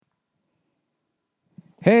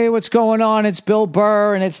Hey, what's going on? It's Bill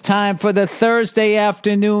Burr, and it's time for the Thursday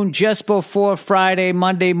afternoon, just before Friday,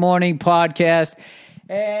 Monday morning podcast.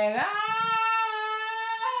 And I'm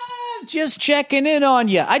just checking in on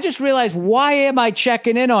you. I just realized, why am I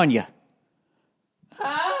checking in on you?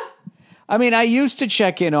 Huh? I mean, I used to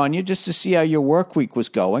check in on you just to see how your work week was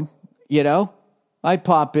going. You know, I'd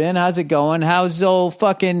pop in. How's it going? How's old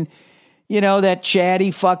fucking... You know, that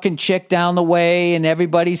chatty fucking chick down the way and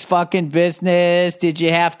everybody's fucking business. Did you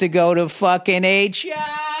have to go to fucking HR?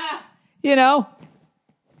 You know,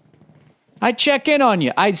 I check in on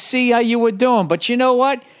you. I see how you were doing. But you know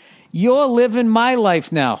what? You're living my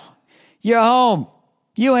life now. You're home.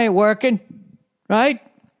 You ain't working, right?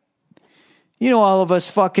 You know, all of us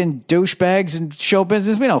fucking douchebags in show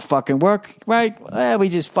business, we don't fucking work, right? We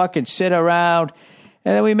just fucking sit around.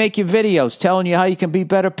 And then we make you videos telling you how you can be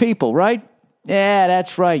better people, right? Yeah,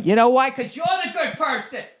 that's right. You know why? Because you're the good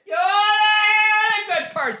person. You're the good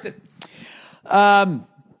person. I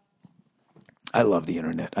love the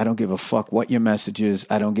internet. I don't give a fuck what your message is.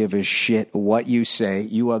 I don't give a shit what you say.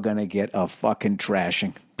 You are going to get a fucking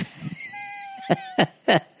trashing.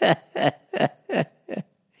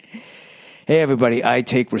 Hey, everybody, I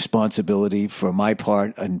take responsibility for my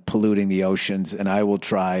part in polluting the oceans, and I will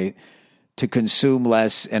try to consume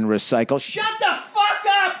less and recycle. Shut the fuck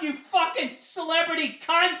up, you fucking celebrity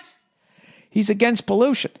cunt! He's against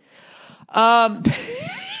pollution.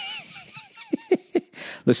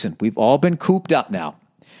 Listen, we've all been cooped up now.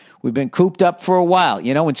 We've been cooped up for a while,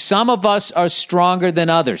 you know, and some of us are stronger than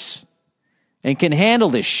others and can handle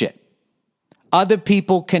this shit. Other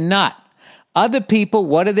people cannot. Other people,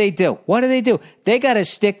 what do? They got to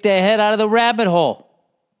stick their head out of the rabbit hole.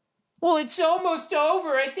 Well, it's almost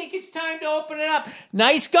over. I think it's time to open it up.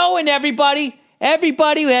 Nice going, everybody.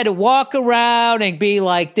 Everybody who had to walk around and be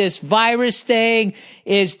like, this virus thing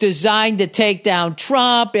is designed to take down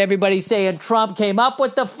Trump. Everybody saying Trump came up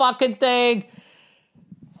with the fucking thing.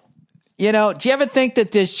 You know, do you ever think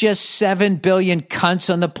that there's just 7 billion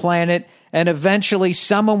cunts on the planet and eventually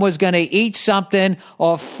someone was going to eat something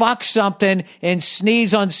or fuck something and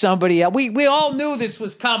sneeze on somebody else? We all knew this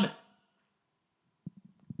was coming.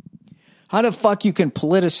 How the fuck you can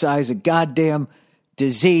politicize a goddamn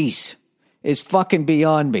disease is fucking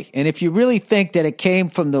beyond me. And if you really think that it came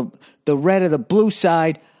from the red or the blue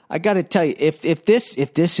side, I got to tell you, if this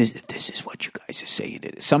is what you guys are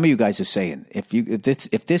saying, some of you guys are saying, if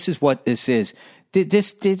this is what this is,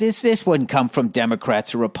 this wouldn't come from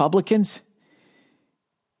Democrats or Republicans.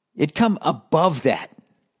 It'd come above that.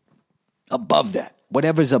 Above that.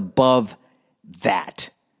 Whatever's above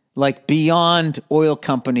that. Like beyond oil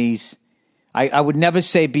companies. I would never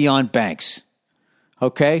say beyond banks,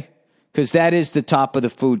 okay? Because that is the top of the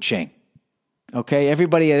food chain, okay?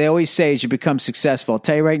 Everybody, they always say as you become successful, I'll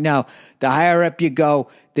tell you right now, the higher up you go,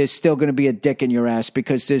 there's still going to be a dick in your ass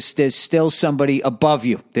because there's still somebody above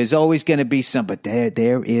you. There's always going to be somebody.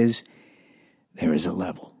 There is a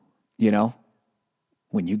level, you know?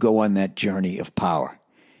 When you go on that journey of power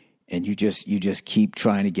and you just keep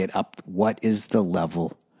trying to get up, what is the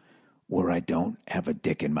level where I don't have a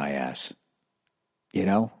dick in my ass? You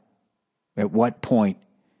know, at what point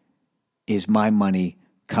is my money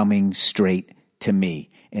coming straight to me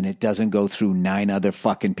and it doesn't go through 9 other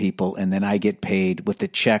fucking people and then I get paid with a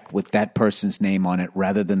check with that person's name on it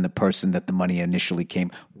rather than the person that the money initially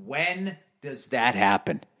came? When does that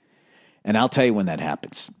happen? And I'll tell you when that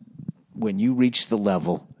happens. When you reach the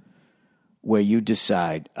level where you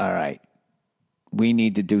decide, all right, we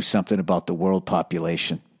need to do something about the world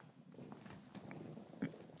population.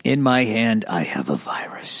 In my hand, I have a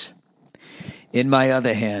virus. In my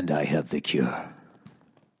other hand, I have the cure.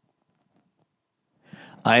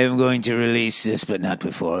 I am going to release this, but not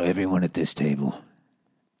before everyone at this table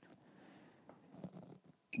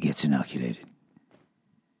gets inoculated.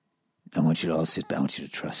 I want you to all sit back. I want you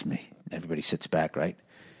to trust me. Everybody sits back, right?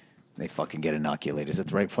 They fucking get inoculated. Is that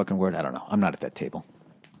the right fucking word? I don't know. I'm not at that table.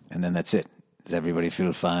 And then that's it. Does everybody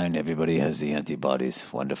feel fine? Everybody has the antibodies.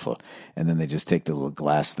 Wonderful. And then they just take the little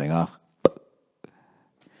glass thing off.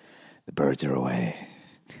 The birds are away.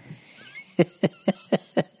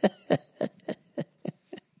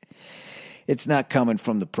 It's not coming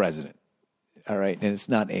from the president. All right? And it's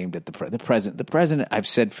not aimed at the president. The president, I've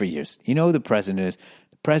said for years, you know who the president is?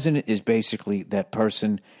 The president is basically that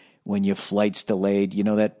person when your flight's delayed. You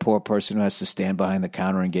know that poor person who has to stand behind the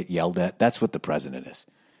counter and get yelled at? That's what the president is.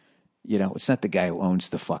 You know, it's not the guy who owns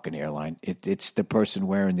the fucking airline. It's the person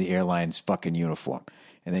wearing the airline's fucking uniform.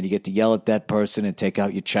 And then you get to yell at that person and take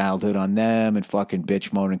out your childhood on them and fucking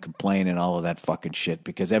bitch, moan, and complain and all of that fucking shit.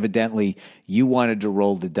 Because evidently you wanted to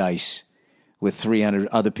roll the dice with 300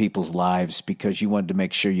 other people's lives because you wanted to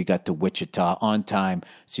make sure you got to Wichita on time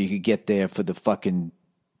so you could get there for the fucking,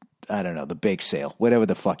 I don't know, the bake sale, whatever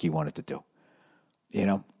the fuck you wanted to do. You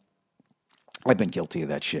know? I've been guilty of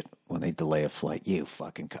that shit when they delay a flight.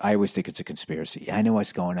 I always think it's a conspiracy. I know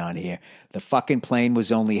what's going on here. The fucking plane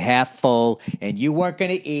was only half full and you weren't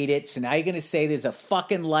going to eat it. So now you're going to say there's a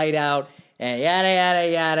fucking light out and yada,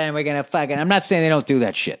 yada, yada. And we're going to fucking, I'm not saying they don't do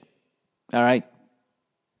that shit. All right.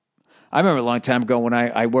 I remember a long time ago when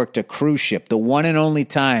I worked a cruise ship, the one and only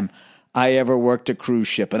time I ever worked a cruise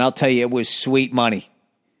ship. And I'll tell you, it was sweet money.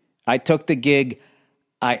 I took the gig.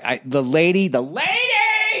 The lady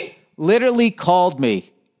literally called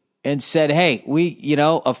me and said, hey,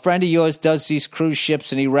 a friend of yours does these cruise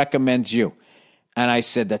ships and he recommends you. And I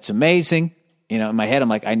said, that's amazing. In my head, I'm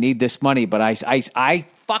like, I need this money. But I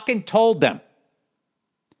fucking told them.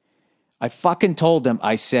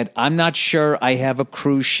 I said, I'm not sure I have a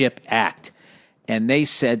cruise ship act. And they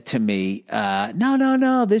said to me,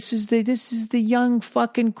 no. This is the young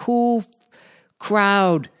fucking cool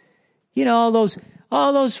crowd.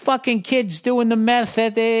 All those fucking kids doing the meth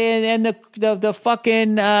and the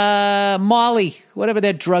fucking Molly, whatever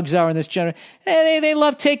their drugs are in this generation. They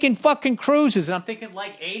love taking fucking cruises. And I'm thinking,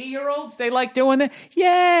 like 80-year-olds, they like doing that?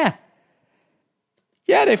 Yeah.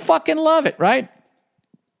 Yeah, they fucking love it, right?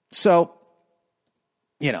 So,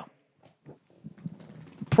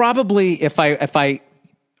 probably if I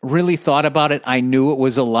really thought about it, I knew it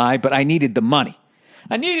was a lie, but I needed the money.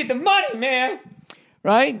 I needed the money, man.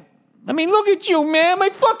 Right? I mean, look at you, man. My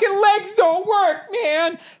fucking legs don't work,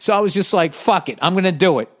 man. So I was just like, fuck it. I'm going to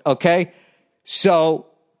do it, okay? So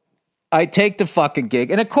I take the fucking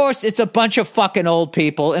gig. And, of course, it's a bunch of fucking old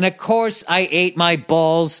people. And, of course, I ate my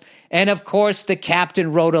balls. And, of course, the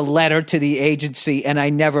captain wrote a letter to the agency, and I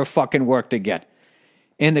never fucking worked again.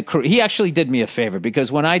 He actually did me a favor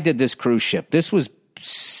because when I did this cruise ship, this was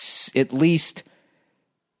at least...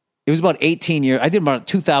 It was about 18 years. I did about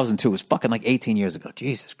 2002. It was fucking like 18 years ago.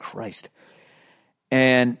 Jesus Christ.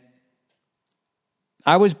 And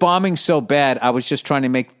I was bombing so bad, I was just trying to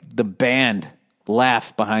make the band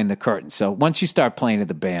laugh behind the curtain. So once you start playing to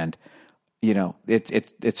the band,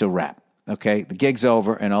 it's a wrap. Okay? The gig's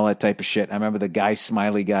over and all that type of shit. I remember the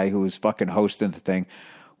Smiley guy who was fucking hosting the thing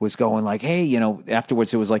was going like, hey,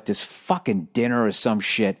 afterwards it was like this fucking dinner or some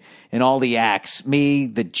shit. And all the acts, me,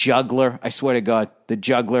 the juggler, I swear to God, the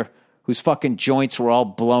juggler, whose fucking joints were all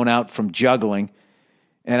blown out from juggling.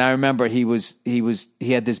 And I remember he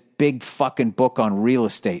had this big fucking book on real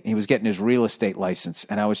estate. And he was getting his real estate license.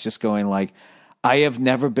 And I was just going like, I have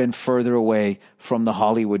never been further away from the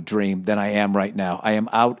Hollywood dream than I am right now. I am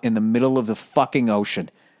out in the middle of the fucking ocean.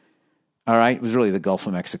 All right? It was really the Gulf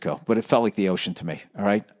of Mexico, but it felt like the ocean to me. All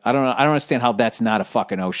right? I don't understand how that's not a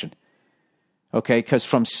fucking ocean. Okay? Because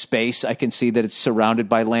from space, I can see that it's surrounded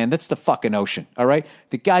by land. That's the fucking ocean. All right?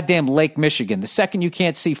 The goddamn Lake Michigan. The second you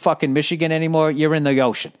can't see fucking Michigan anymore, you're in the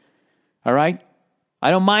ocean. All right?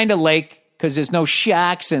 I don't mind a lake because there's no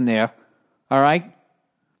sharks in there. All right?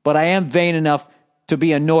 But I am vain enough to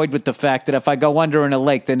be annoyed with the fact that if I go under in a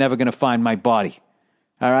lake, they're never going to find my body.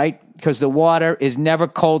 All right? Because the water is never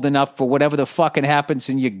cold enough for whatever the fucking happens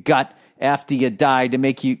in your gut after you die to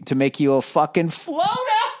make you a fucking floater.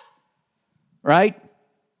 Right?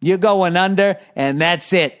 You're going under, and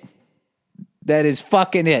that's it. That is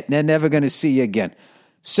fucking it. They're never going to see you again.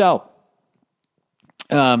 So,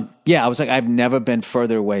 I was like, I've never been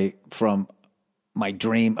further away from my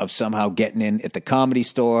dream of somehow getting in at the Comedy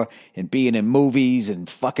Store and being in movies and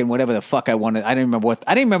fucking whatever the fuck I wanted. I didn't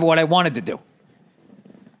remember what I wanted to do.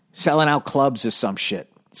 Selling out clubs or some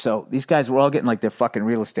shit. So these guys were all getting like their fucking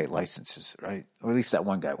real estate licenses, right? Or at least that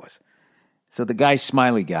one guy was. So the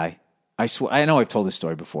Smiley guy, I swear, I know I've told this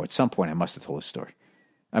story before. At some point I must have told this story.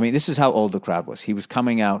 I mean, this is how old the crowd was. He was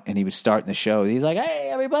coming out and he was starting the show. He's like, hey,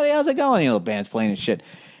 everybody, how's it going? The band's playing and shit.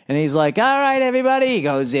 And he's like, all right, everybody. He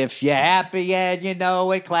goes, if you're happy and you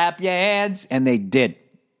know it, clap your hands. And they did.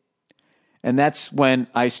 And that's when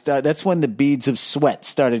that's when the beads of sweat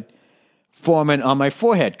started forming on my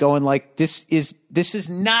forehead, going like, this is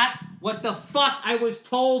not what the fuck I was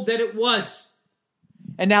told that it was.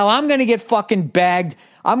 And now I'm going to get fucking bagged.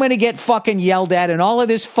 I'm going to get fucking yelled at and all of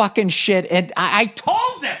this fucking shit. And I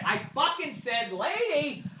told them, I fucking said,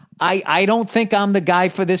 lady, I don't think I'm the guy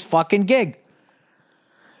for this fucking gig.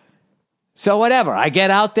 So whatever. I get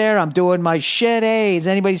out there. I'm doing my shit. Hey, has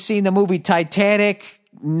anybody seen the movie Titanic?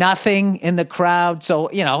 Nothing in the crowd. So,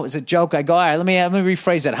 it's a joke. I go, all right, let me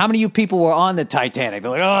rephrase that. How many of you people were on the Titanic?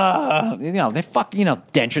 They're like, they fucking,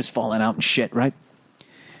 dentures falling out and shit, right?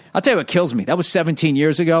 I'll tell you what kills me. That was 17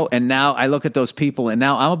 years ago. And now I look at those people and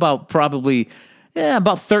now I'm about probably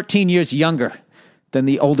about 13 years younger than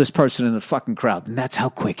the oldest person in the fucking crowd. And that's how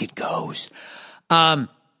quick it goes. So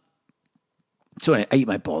I eat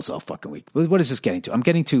my balls all fucking week. What is this getting to? I'm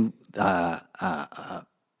getting to the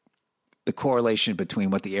correlation between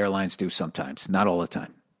what the airlines do sometimes, not all the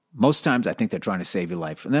time. Most times I think they're trying to save your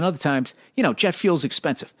life. And then other times, jet fuel's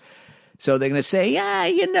expensive. So they're going to say,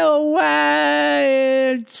 it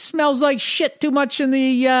smells like shit too much in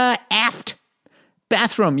the aft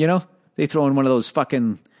bathroom, They throw in one of those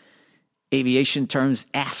fucking aviation terms,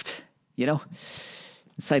 aft,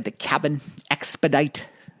 inside the cabin, expedite,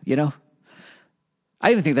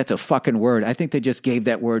 I even think that's a fucking word. I think they just gave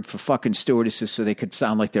that word for fucking stewardesses so they could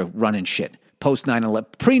sound like they're running shit. Post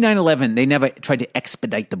 9/11, pre 9/11, they never tried to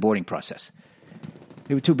expedite the boarding process.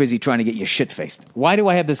 They were too busy trying to get your shit faced. Why do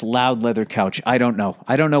I have this loud leather couch? I don't know.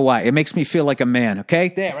 I don't know why. It makes me feel like a man. Okay,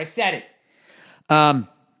 there, I said it.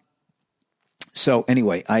 So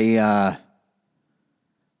anyway, I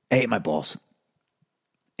ate my balls,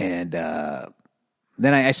 and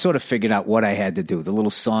then I sort of figured out what I had to do. The little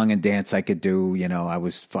song and dance I could do. I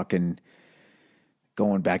was fucking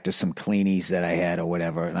going back to some cleanies that I had or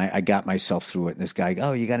whatever, and I got myself through it. And this guy,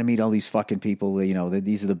 you got to meet all these fucking people.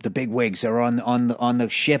 These are the big wigs that are on the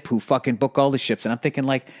ship who fucking book all the ships. And I'm thinking,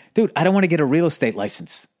 like, dude, I don't want to get a real estate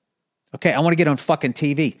license. Okay, I want to get on fucking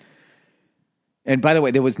TV. And by the way,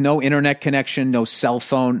 there was no internet connection, no cell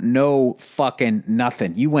phone, no fucking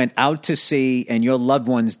nothing. You went out to sea, and your loved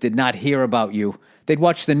ones did not hear about you. They'd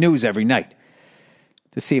watch the news every night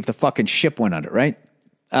to see if the fucking ship went under, right?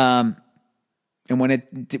 And when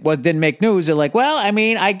it didn't make news, they're like, well,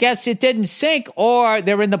 I guess it didn't sink, or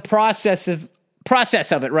they're in the process of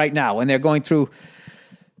it right now, and they're going through.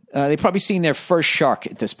 They've probably seen their first shark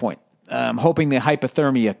at this point. Hoping the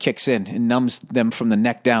hypothermia kicks in and numbs them from the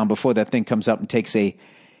neck down before that thing comes up and takes a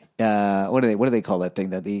what do they call that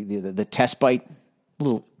thing? The test bite,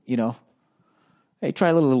 little Hey, try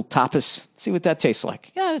a little tapas, see what that tastes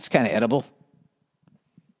like. Yeah, that's kind of edible.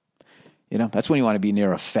 That's when you want to be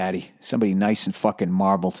near a fatty, somebody nice and fucking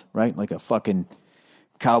marbled, right? Like a fucking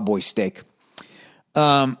cowboy steak.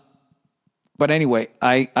 But anyway,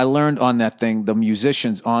 I learned on that thing. The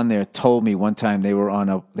musicians on there told me one time they were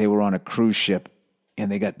on a cruise ship,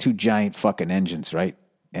 and they got two giant fucking engines, right?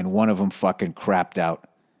 And one of them fucking crapped out.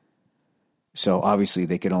 So obviously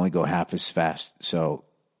they could only go half as fast. So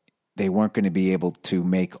they weren't going to be able to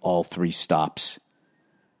make all three stops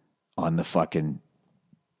on the fucking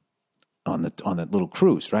on the little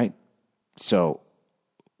cruise, right? So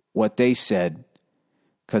what they said,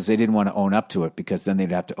 because they didn't want to own up to it because then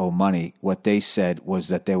they'd have to owe money. What they said was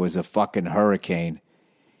that there was a fucking hurricane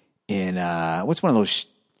in, what's one of those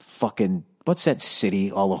fucking, what's that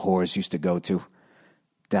city all the whores used to go to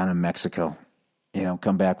down in Mexico?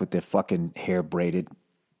 Come back with their fucking hair braided.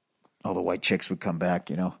 All the white chicks would come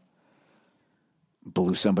back,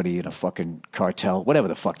 blew somebody in a fucking cartel, whatever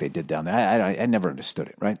the fuck they did down there. I never understood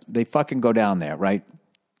it, right? They fucking go down there, right?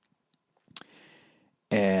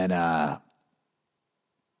 And,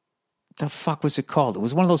 the fuck was it called? It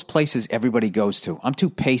was one of those places everybody goes to. I'm too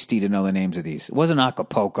pasty to know the names of these. It wasn't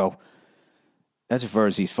Acapulco. That's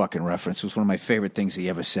Verzi's fucking reference. It was one of my favorite things he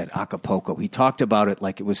ever said, Acapulco. He talked about it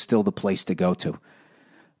like it was still the place to go to.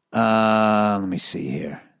 Let me see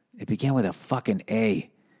here. It began with a fucking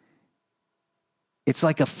A. It's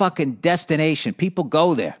like a fucking destination. People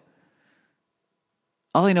go there.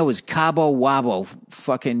 All I know is Cabo Wabo,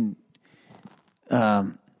 fucking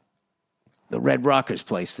the Red Rockers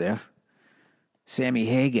place there. Sammy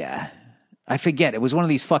Hagar. I forget. It was one of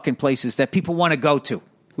these fucking places that people want to go to.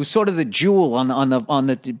 It was sort of the jewel on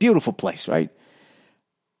the beautiful place, right?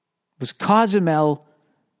 It was Cozumel,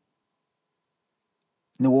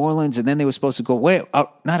 New Orleans, and then they were supposed to go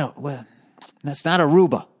that's not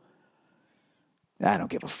Aruba. I don't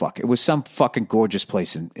give a fuck. It was some fucking gorgeous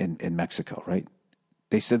place in Mexico, right?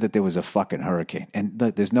 They said that there was a fucking hurricane, and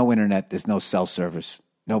there's no internet, there's no cell service.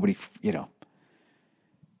 Nobody,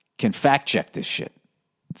 can fact check this shit.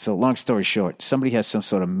 So long story short, somebody has some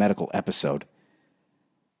sort of medical episode.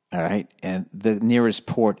 All right. And the nearest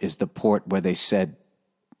port is the port where they said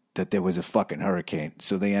that there was a fucking hurricane.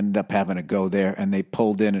 So they ended up having to go there, and they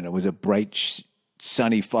pulled in, and it was a bright,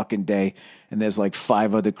 sunny fucking day. And there's like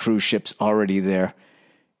 5 other cruise ships already there.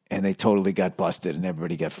 And they totally got busted, and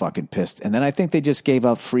everybody got fucking pissed. And then I think they just gave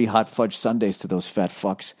out free hot fudge sundaes to those fat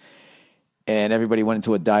fucks. And everybody went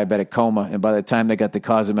into a diabetic coma. And by the time they got to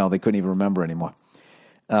Cozumel, they couldn't even remember anymore.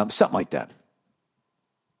 Something like that.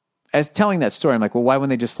 As telling that story, I'm like, well, why wouldn't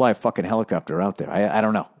they just fly a fucking helicopter out there? I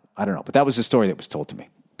don't know. I don't know. But that was the story that was told to me.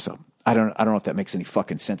 So I don't know if that makes any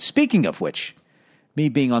fucking sense. Speaking of which, me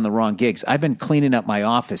being on the wrong gigs, I've been cleaning up my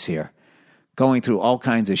office here going through all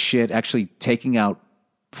kinds of shit, actually taking out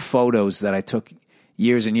photos that I took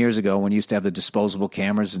years and years ago when you used to have the disposable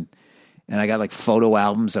cameras, and I got like photo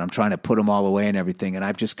albums, and I'm trying to put them all away and everything, and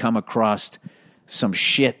I've just come across some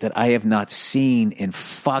shit that I have not seen in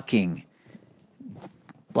fucking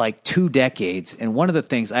like 2 decades. And one of the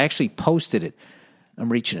things, I actually posted it.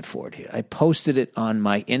 I'm reaching it for it here. I posted it on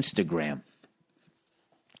my Instagram.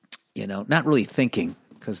 You know, not really thinking,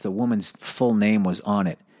 because the woman's full name was on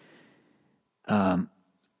it. So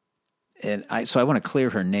I want to clear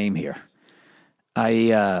her name here.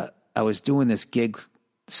 I was doing this gig.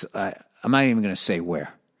 I'm not even going to say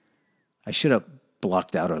where. I should have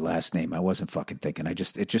blocked out her last name. I wasn't fucking thinking. It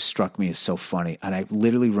just struck me as so funny. And I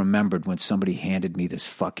literally remembered when somebody handed me this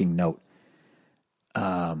fucking note.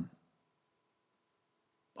 Oh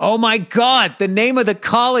my God, the name of the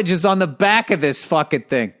college is on the back of this fucking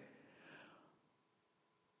thing.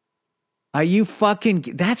 Are you fucking,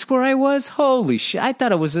 that's where I was? Holy shit. I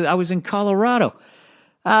thought I was in Colorado.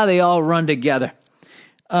 They all run together.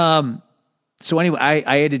 So anyway,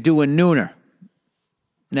 I had to do a nooner.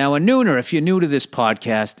 Now, a nooner, if you're new to this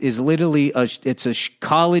podcast, is literally it's a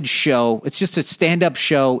college show. It's just a stand-up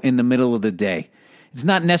show in the middle of the day. It's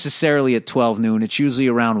not necessarily at 12 noon. It's usually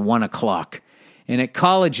around 1 o'clock. And at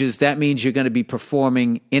colleges, that means you're going to be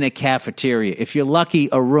performing in a cafeteria. If you're lucky,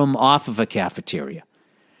 a room off of a cafeteria.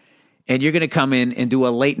 And you're going to come in and do a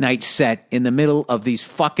late-night set in the middle of these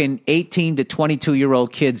fucking 18 to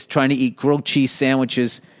 22-year-old kids trying to eat grilled cheese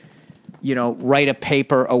sandwiches, you know, write a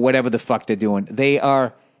paper or whatever the fuck they're doing. They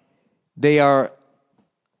are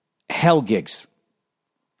hell gigs.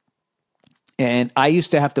 And I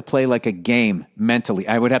used to have to play like a game mentally.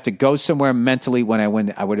 I would have to go somewhere mentally when I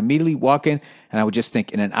went. I would immediately walk in and I would just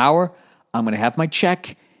think, in an hour, I'm going to have my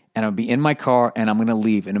check and I'll be in my car and I'm going to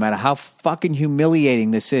leave. And no matter how fucking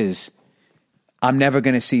humiliating this is, I'm never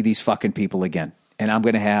going to see these fucking people again. And I'm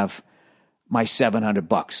going to have my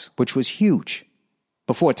 $700, which was huge.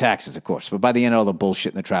 Before taxes, of course. But by the end of all the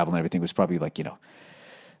bullshit and the travel and everything, it was probably like,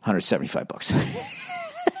 $175.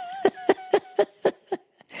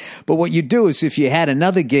 But what you do is, if you had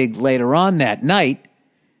another gig later on that night,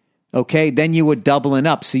 okay, then you were doubling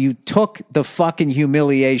up. So you took the fucking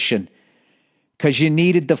humiliation because you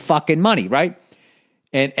needed the fucking money, right?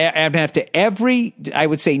 And after I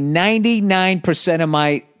would say 99% of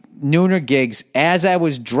my nooner gigs, as I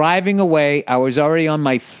was driving away, I was already on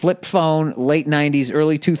my flip phone, late 90s,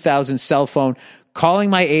 early 2000s cell phone,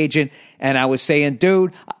 calling my agent, and I was saying,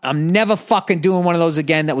 dude, I'm never fucking doing one of those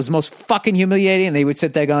again. That was most fucking humiliating. And they would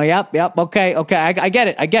sit there going, yep, okay, I get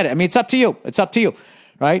it. I mean, it's up to you,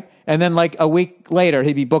 right? And then like a week later,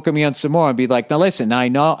 he'd be booking me on some more and be like, now listen, I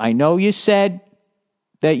know you said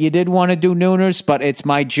that you did want to do nooners, but it's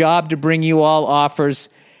my job to bring you all offers.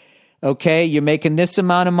 Okay, you're making this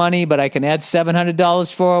amount of money, but I can add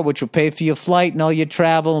 $700 for it, which will pay for your flight and all your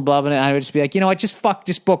travel and blah, blah, blah. And I would just be like, you know what,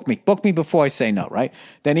 just book me. Book me before I say no, right?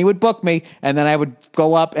 Then he would book me, and then I would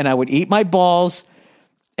go up and I would eat my balls,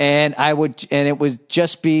 and it would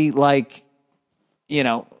just be like,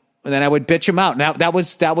 and then I would bitch him out. Now, that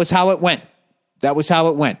was how it went. That was how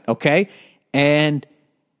it went, okay? And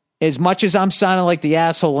as much as I'm sounding like the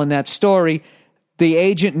asshole in that story, the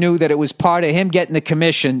agent knew that it was part of him getting the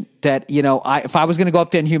commission, that, if I was going to go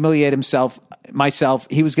up there and humiliate myself,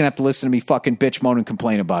 he was going to have to listen to me fucking bitch, moan, and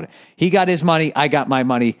complain about it. He got his money, I got my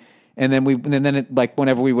money, and then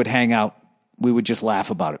whenever we would hang out, we would just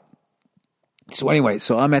laugh about it. So anyway,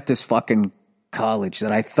 I'm at this fucking college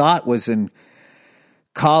that I thought was in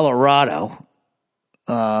Colorado.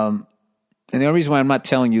 And the only reason why I'm not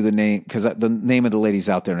telling you the name, because the name of the lady's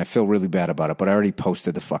out there, and I feel really bad about it, but I already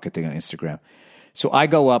posted the fucking thing on Instagram. So I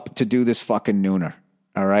go up to do this fucking nooner,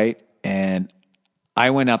 all right? And I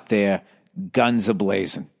went up there, guns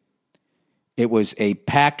a-blazing. It was a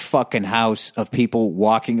packed fucking house of people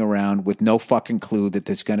walking around with no fucking clue that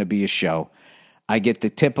there's going to be a show. I get the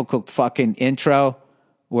typical fucking intro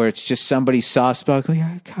where it's just somebody soft-spoken,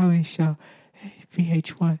 yeah, comedy show,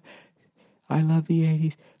 VH1, I love the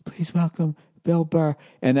 80s, please welcome Bill Burr.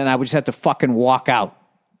 And then I would just have to fucking walk out.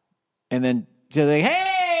 And then they're like, hey,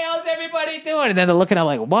 everybody doing? And then they're looking at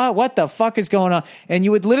like, what the fuck is going on? And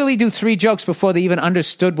you would literally do 3 jokes before they even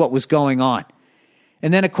understood what was going on.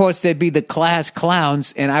 And then, of course, there'd be the class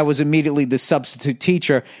clowns, and I was immediately the substitute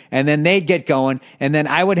teacher, and then they'd get going, and then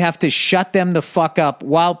I would have to shut them the fuck up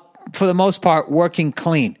while, for the most part, working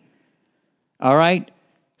clean. All right?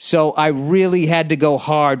 So I really had to go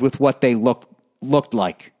hard with what they looked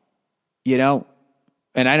like,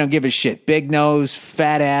 And I don't give a shit. Big nose,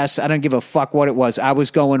 fat ass. I don't give a fuck what it was. I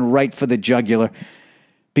was going right for the jugular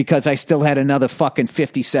because I still had another fucking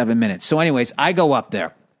 57 minutes. So anyways, I go up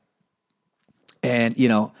there. And,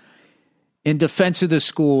 in defense of the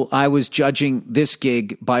school, I was judging this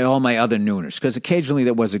gig by all my other nooners, because occasionally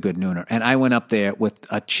there was a good nooner. And I went up there with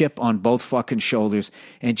a chip on both fucking shoulders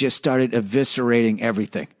and just started eviscerating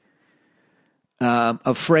everything.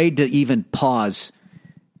 Afraid to even pause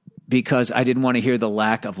because I didn't want to hear the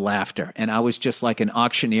lack of laughter. And I was just like an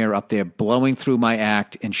auctioneer up there blowing through my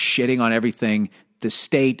act and shitting on everything, the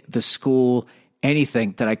state, the school,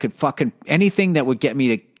 anything that I could anything that would get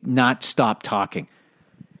me to not stop talking.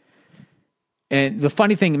 And the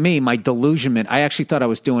funny thing, my delusionment, I actually thought I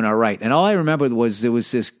was doing all right. And all I remember was there was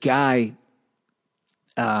this guy,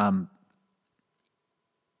 he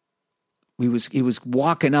was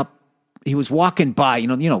walking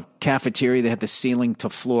by, cafeteria, they had the ceiling to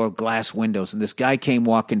floor glass windows. And this guy came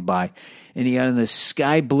walking by, and he had on this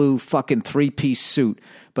sky blue fucking 3-piece suit,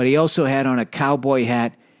 but he also had on a cowboy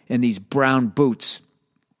hat and these brown boots,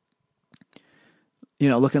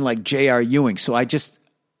 looking like J.R. Ewing. So I go,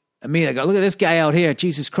 look at this guy out here.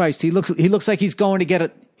 Jesus Christ. He looks like he's trying to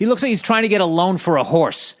get a loan for a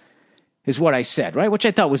horse, is what I said, right? Which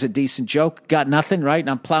I thought was a decent joke. Got nothing, right? And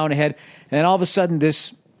I'm plowing ahead. And then all of a sudden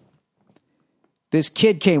this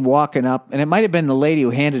kid came walking up, and it might have been the lady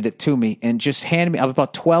who handed it to me, and just handed me, I was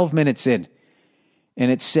about 12 minutes in,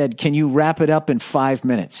 and it said, "Can you wrap it up in 5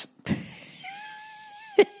 minutes?"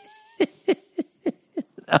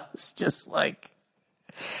 I was just like,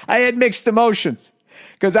 I had mixed emotions.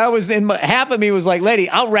 Because half of me was like, lady,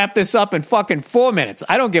 I'll wrap this up in fucking 4 minutes.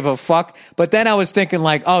 I don't give a fuck. But then I was thinking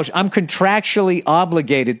like, oh, I'm contractually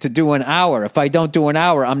obligated to do an hour. If I don't do an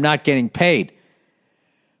hour, I'm not getting paid.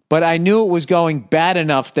 But I knew it was going bad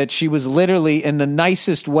enough that she was literally, in the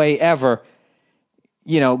nicest way ever,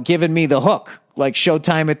 giving me the hook. Like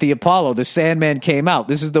Showtime at the Apollo. The Sandman came out.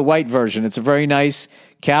 This is the white version. It's a very nice,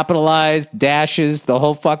 capitalized, dashes, the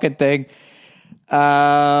whole fucking thing.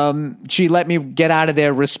 She let me get out of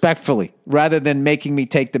there respectfully rather than making me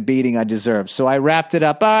take the beating I deserved. So I wrapped it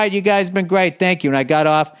up. All right, you guys been great. Thank you. And I got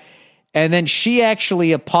off. And then she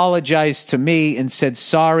actually apologized to me and said,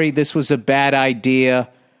 sorry, this was a bad idea,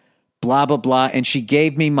 blah, blah, blah. And she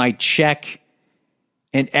gave me my check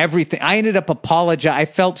and everything. I ended up apologizing. I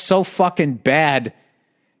felt so fucking bad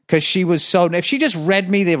because she was if she just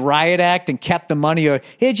read me the riot act and kept the money, or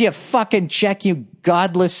here's your fucking check, you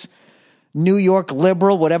godless New York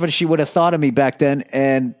liberal, whatever she would have thought of me back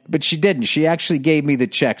then. But she didn't. She actually gave me the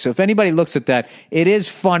check. So if anybody looks at that, it is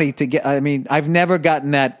funny to get. I mean, I've never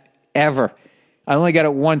gotten that ever. I only got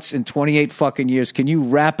it once in 28 fucking years. Can you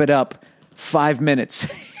wrap it up 5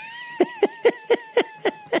 minutes?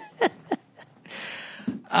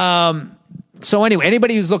 So anyway,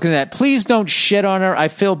 anybody who's looking at that, please don't shit on her. I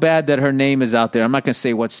feel bad that her name is out there. I'm not going to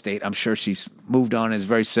say what state. I'm sure she's moved on, is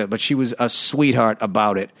very sad, but she was a sweetheart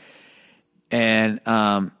about it. And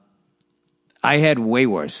I had way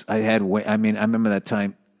worse. I remember that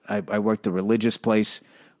time I worked a religious place,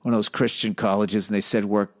 one of those Christian colleges, and they said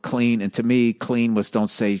work clean. And to me, clean was don't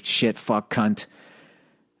say shit, fuck, cunt.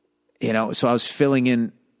 So I was filling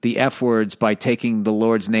in the F words by taking the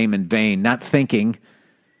Lord's name in vain, not thinking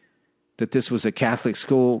that this was a Catholic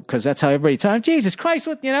school, because that's how everybody talked. Jesus Christ,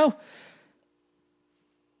 what,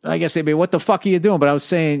 I guess they'd be, what the fuck are you doing? But I was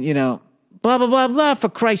saying, blah, blah, blah, blah, for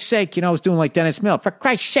Christ's sake. I was doing like Dennis Miller. For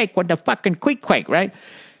Christ's sake, what the fucking quake, right?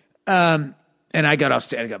 And I got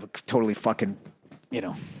upstairs. I got totally fucking,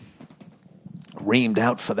 reamed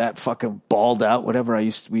out for that, fucking balled out, whatever we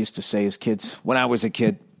used to say as kids when I was a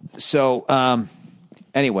kid. So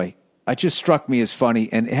anyway, it just struck me as funny.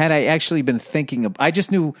 And had I actually been thinking I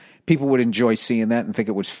just knew people would enjoy seeing that and think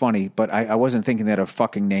it was funny, but I wasn't thinking that her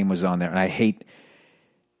fucking name was on there. And I hate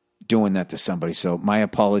doing that to somebody. So my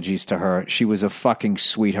apologies to her. She was a fucking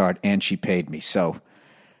sweetheart and she paid me. So,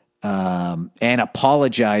 and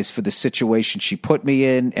apologized for the situation she put me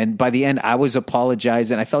in. And by the end, I was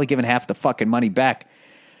apologizing. I felt like giving half the fucking money back.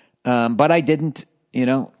 But I didn't,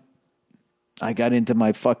 I got into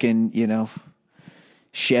my fucking,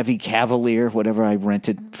 Chevy Cavalier, whatever I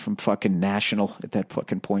rented from fucking National at that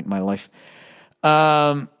fucking point in my life.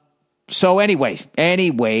 So anyway,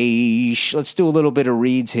 let's do a little bit of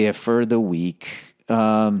reads here for the week.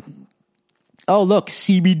 Oh, look,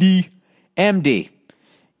 CBD MD.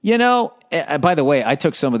 By the way, I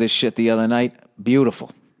took some of this shit the other night.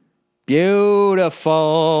 Beautiful.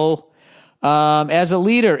 As a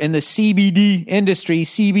leader in the CBD industry,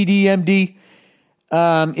 CBD MD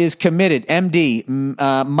is committed. MD,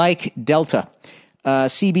 Mike Delta.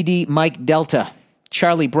 CBD Mike Delta.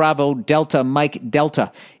 Charlie Bravo Delta Mike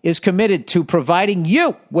Delta is committed to providing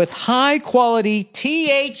you with high-quality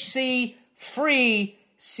THC-free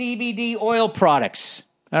CBD oil products.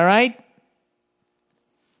 All right?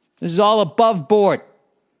 This is all above board.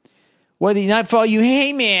 Whether you're not for all you,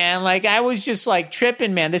 hey, man, like I was just like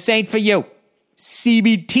tripping, man. This ain't for you.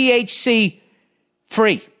 THC,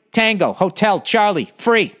 free. Tango, Hotel, Charlie,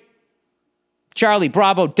 free. Charlie,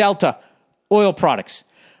 Bravo, Delta, oil products.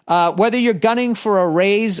 Whether you're gunning for a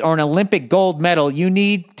raise or an Olympic gold medal, you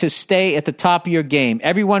need to stay at the top of your game.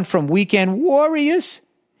 Everyone from weekend warriors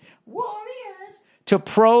to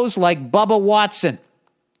pros like Bubba Watson,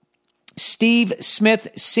 Steve Smith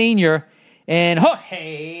Sr., and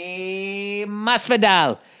Jorge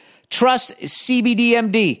Masvidal. Trust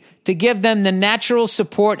CBDMD to give them the natural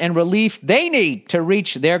support and relief they need to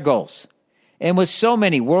reach their goals. And with so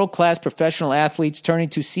many world-class professional athletes turning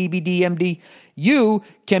to CBDMD, you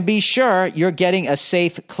can be sure you're getting a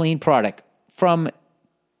safe, clean product. From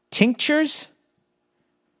tinctures,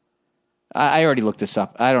 I already looked this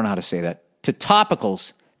up. I don't know how to say that. To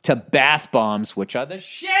topicals, to bath bombs, which are the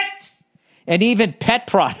shit, and even pet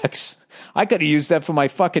products. I could have used that for my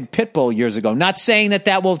fucking pit bull years ago. Not saying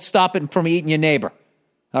that will stop it from eating your neighbor.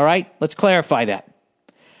 All right? Let's clarify that.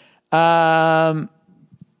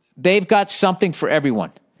 They've got something for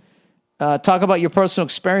everyone. Talk about your personal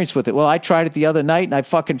experience with it. Well, I tried it the other night, and I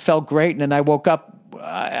fucking felt great, and then I woke up,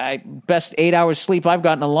 best 8 hours sleep I've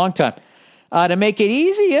gotten in a long time. To make it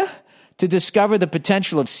easier to discover the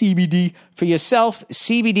potential of CBD for yourself,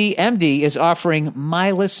 CBDMD is offering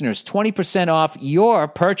my listeners 20% off your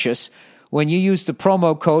purchase when you use the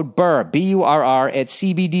promo code BURR, B-U-R-R, at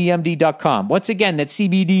CBDMD.com. Once again, that's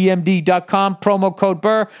CBDMD.com, promo code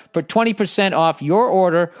BURR, for 20% off your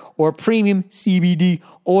order or premium CBD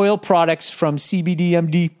oil products from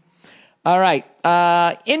CBDMD. All right,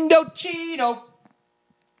 Indochino,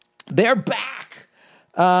 they're back.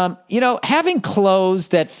 Having clothes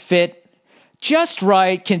that fit just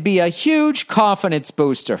right can be a huge confidence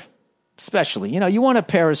booster. Especially, you want a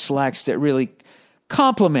pair of slacks that really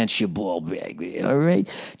compliments your ball bag. All right.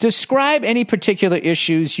 Describe any particular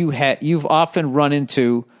issues you've often run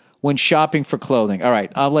into when shopping for clothing. All right.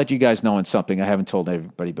 I'll let you guys know on something I haven't told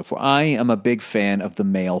everybody before. I am a big fan of the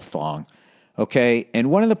male thong. Okay. And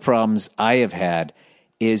one of the problems I have had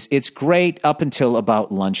is it's great up until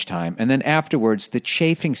about lunchtime. And then afterwards, the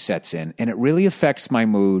chafing sets in, and it really affects my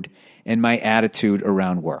mood and my attitude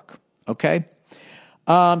around work. Okay?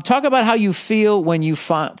 Talk about how you feel when you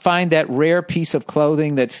find that rare piece of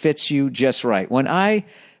clothing that fits you just right. When I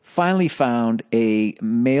finally found a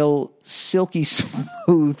male silky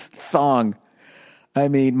smooth thong, I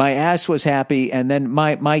mean, my ass was happy, and then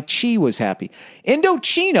my chi was happy.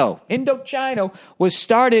 Indochino was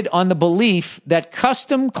started on the belief that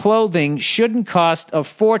custom clothing shouldn't cost a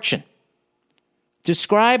fortune.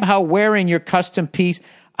 Describe how wearing your custom piece,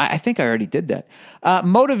 I think I already did that,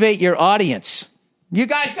 motivate your audience. You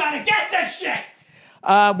guys got to get this shit.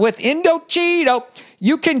 With Indochino,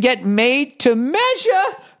 you can get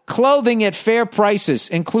made-to-measure clothing at fair prices,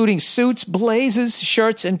 including suits, blazers,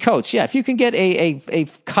 shirts, and coats. Yeah, if you can get a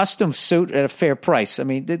custom suit at a fair price, I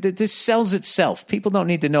mean, this sells itself. People don't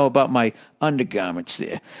need to know about my undergarments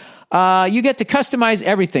there. You get to customize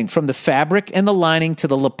everything from the fabric and the lining to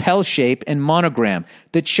the lapel shape and monogram.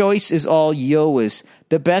 The choice is all yours.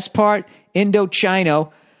 The best part,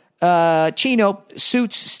 Indochino Chino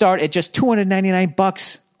suits start at just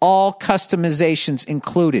 $299, all customizations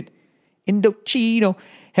included. Indochino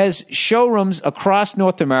has showrooms across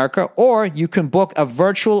North America, or you can book a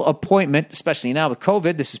virtual appointment, especially now with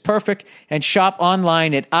COVID. This is perfect. And shop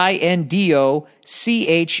online at INDOCHINO,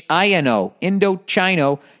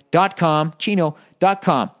 Indochino.com,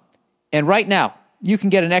 Chino.com. And right now, you can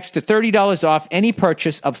get an extra $30 off any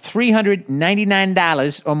purchase of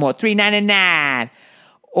 $399 or more, $399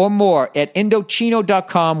 or more at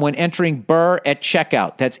Indochino.com when entering BURR at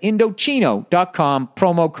checkout. That's Indochino.com,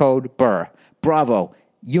 promo code BURR. Bravo,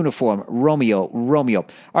 uniform, Romeo. All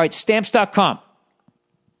right, Stamps.com.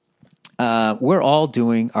 We're all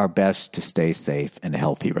doing our best to stay safe and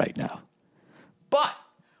healthy right now. But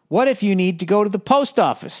what if you need to go to the post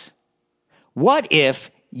office? What if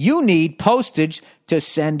you need postage to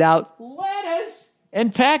send out letters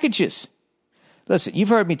and packages? Listen, you've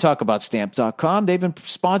heard me talk about Stamps.com. They've been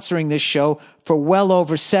sponsoring this show for well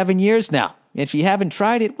over 7 years now. If you haven't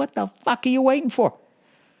tried it, what the fuck are you waiting for?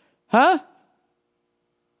 Huh?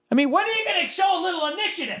 I mean, when are you going to show a little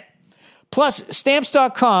initiative? Plus,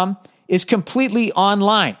 Stamps.com is completely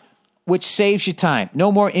online, which saves you time.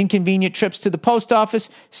 No more inconvenient trips to the post office.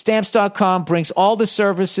 Stamps.com brings all the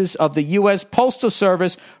services of the U.S. Postal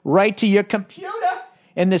Service right to your computer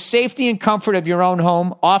in the safety and comfort of your own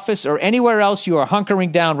home, office, or anywhere else you are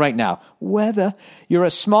hunkering down right now. Whether you're a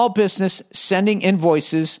small business sending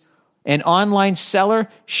invoices an online seller,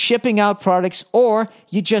 shipping out products, or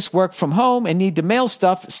you just work from home and need to mail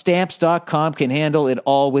stuff, Stamps.com can handle it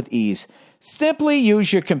all with ease. Simply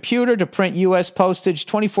use your computer to print U.S. postage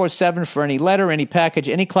 24/7 for any letter, any package,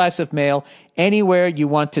 any class of mail, anywhere you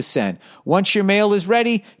want to send. Once your mail is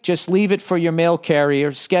ready, just leave it for your mail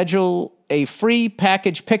carrier. Schedule a free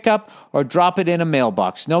package pickup or drop it in a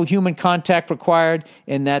mailbox. No human contact required,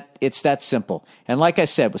 in that it's that simple. And like I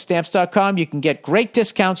said, with Stamps.com, you can get great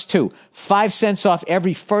discounts too. 5 cents off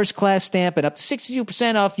every first-class stamp and up to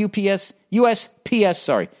 62% off USPS,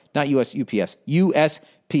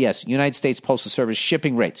 United States Postal Service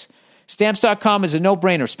shipping rates. Stamps.com is a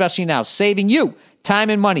no-brainer, especially now, saving you time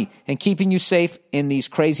and money and keeping you safe in these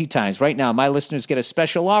crazy times. Right now, my listeners get a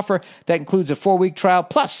special offer that includes a 4-week trial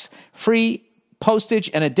plus free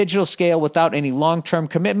postage and a digital scale without any long-term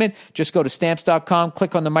commitment. Just go to Stamps.com,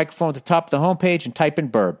 click on the microphone at the top of the homepage, and type in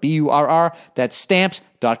Burr, B-U-R-R. That's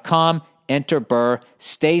Stamps.com. Enter Burr.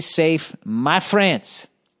 Stay safe, my friends.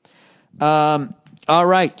 All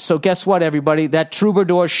right, so guess what, everybody? That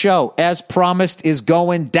Troubadour show, as promised, is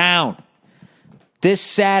going down this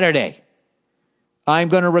Saturday. I'm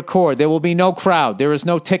going to record. There will be no crowd. There is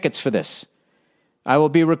no tickets for this. I will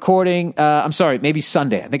be recording, maybe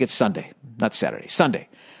Sunday. I think it's Sunday, not Saturday. Sunday.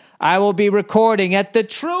 I will be recording at the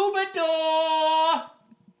Troubadour.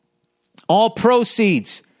 All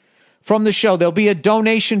proceeds from the show. There'll be a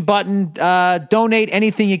donation button. Donate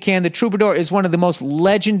anything you can. The Troubadour is one of the most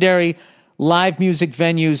legendary live music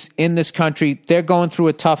venues in this country. They're going through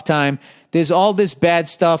a tough time. There's all this bad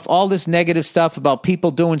stuff, all this negative stuff about people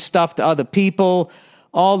doing stuff to other people,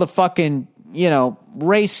 all the fucking,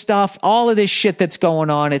 race stuff, all of this shit that's going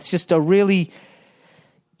on. It's just a really,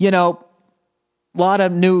 lot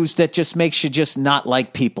of news that just makes you just not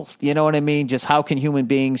like people. You know what I mean? Just how can human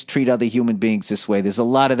beings treat other human beings this way? There's a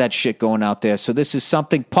lot of that shit going out there. So this is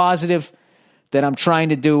something positive that I'm trying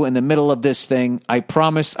to do in the middle of this thing. I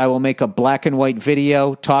promise I will make a black and white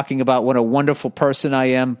video talking about what a wonderful person I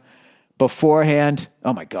am beforehand.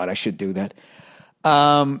 Oh my God, I should do that.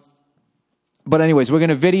 But anyways, we're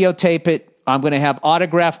going to videotape it. I'm going to have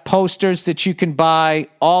autographed posters that you can buy,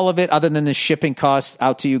 all of it other than the shipping costs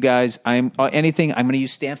out to you guys. I'm going to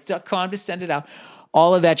use Stamps.com to send it out.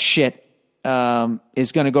 All of that shit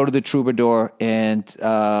is going to go to the Troubadour, and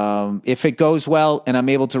if it goes well and I'm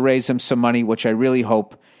able to raise them some money, which I really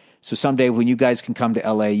hope, so someday when you guys can come to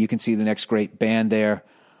LA, you can see the next great band there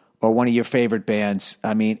or one of your favorite bands.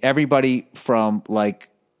 I mean, everybody from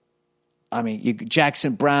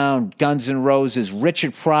Jackson Brown, Guns N' Roses,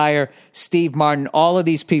 Richard Pryor, Steve Martin, all of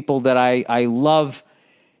these people that I love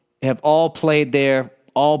have all played there,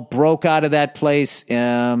 all broke out of that place,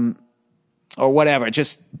 or whatever,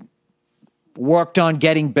 just worked on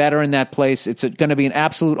getting better in that place. It's going to be an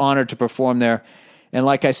absolute honor to perform there. And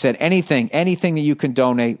like I said, anything that you can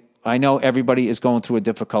donate. I know everybody is going through a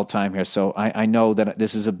difficult time here, so I know that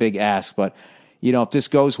this is a big ask. But, if this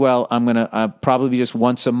goes well, I'm going to probably just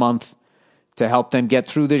once a month to help them get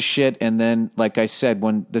through this shit. And then, like I said,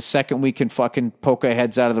 when the second we can fucking poke our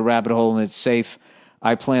heads out of the rabbit hole and it's safe,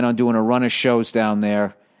 I plan on doing a run of shows down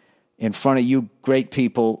there in front of you great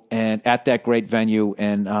people and at that great venue.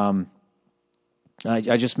 And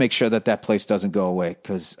I just make sure that place doesn't go away,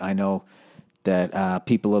 because I know that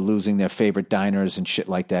people are losing their favorite diners and shit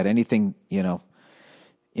like that. Anything,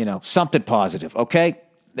 something positive. Okay,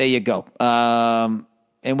 there you go.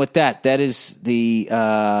 And with that is the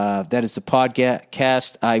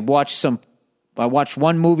podcast. I watched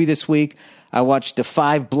one movie this week. I watched The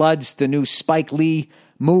Five Bloods, the new Spike Lee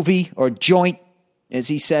movie, or joint, as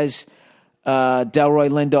he says.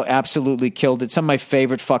 Delroy Lindo absolutely killed it. Some of my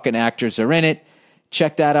favorite fucking actors are in it.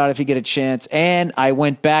 Check that out if you get a chance. And I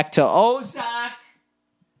went back to Ozark.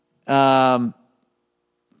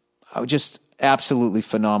 Just absolutely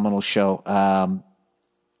phenomenal show.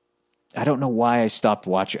 I don't know why I stopped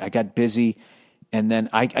watching. I got busy, and then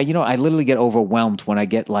I literally get overwhelmed when I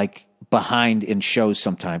get behind in shows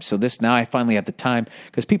sometimes. So now I finally have the time,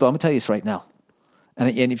 because people, I'm gonna tell you this right now, and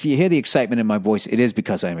if you hear the excitement in my voice, it is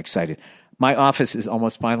because I'm excited. My office is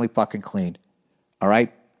almost finally fucking clean. All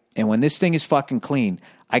right. And when this thing is fucking clean,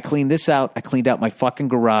 I cleaned this out. I cleaned out my fucking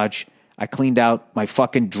garage. I cleaned out my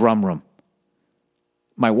fucking drum room.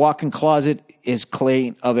 My walk-in closet is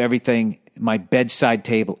clean of everything. My bedside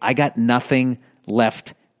table. I got nothing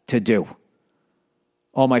left to do.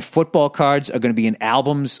 All my football cards are going to be in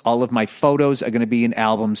albums. All of my photos are going to be in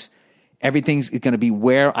albums. Everything's going to be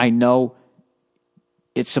where I know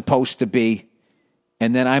it's supposed to be.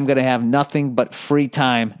 And then I'm going to have nothing but free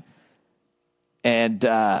time. And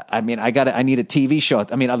I need a TV show.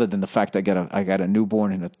 I mean, other than the fact I got a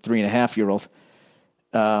newborn and a 3.5-year-old.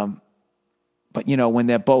 But, when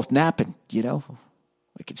they're both napping,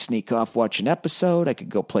 I could sneak off, watch an episode. I could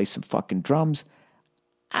go play some fucking drums.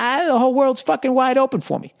 The whole world's fucking wide open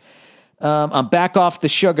for me. I'm back off the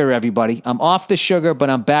sugar, everybody. I'm off the sugar, but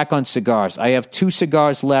I'm back on cigars. I have 2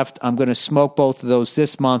 cigars left. I'm going to smoke both of those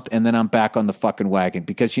this month, and then I'm back on the fucking wagon.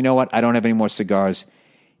 Because you know what? I don't have any more cigars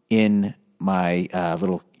in my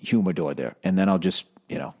little humidor there. And then I'll just,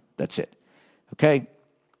 that's it. Okay?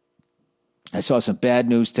 I saw some bad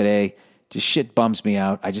news today. Just shit bums me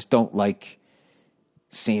out. I just don't like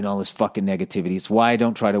seeing all this fucking negativity. It's why I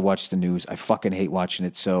don't try to watch the news. I fucking hate watching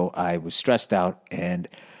it. So I was stressed out, and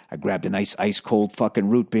I grabbed a nice ice-cold fucking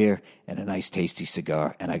root beer and a nice tasty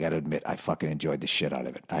cigar, and I got to admit, I fucking enjoyed the shit out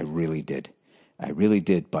of it. I really did.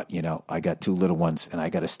 But, I got 2 little ones, and I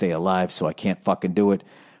got to stay alive, so I can't fucking do it.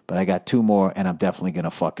 But I got 2 more, and I'm definitely going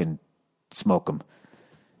to fucking smoke them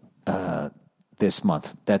this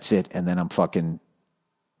month. That's it, and then I'm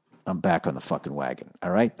back on the fucking wagon,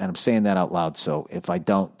 all right? And I'm saying that out loud, so if I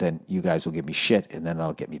don't, then you guys will give me shit, and then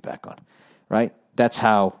that'll get me back on, right? That's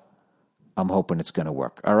how I'm hoping it's going to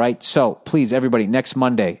work, all right? So, please, everybody, next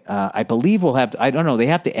Monday, I believe we'll have, I don't know, they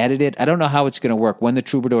have to edit it. I don't know how it's going to work, when the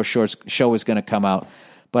Troubadour show is going to come out,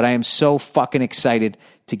 but I am so fucking excited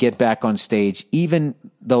to get back on stage, even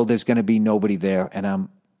though there's going to be nobody there, and I'm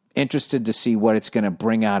interested to see what it's going to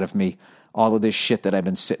bring out of me, all of this shit that I've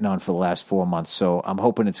been sitting on for the last 4 months. So I'm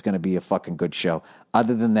hoping it's going to be a fucking good show.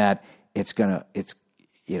 Other than that, it's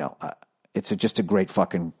just a great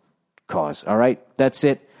fucking cause. All right. That's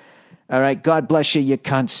it. All right. God bless you, you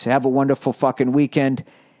cunts. Have a wonderful fucking weekend.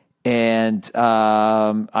 And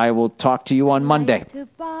I will talk to you on Monday. Like to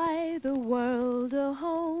buy the world a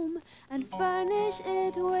home and furnish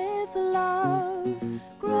it with love.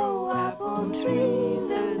 Grow apple trees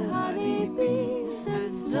and honey bees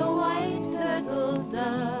and snow white turtle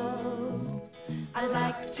doves. I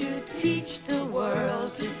like to teach the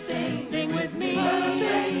world to sing. Sing with me.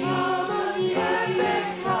 Perfect harmony.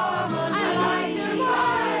 Perfect harmony. I like to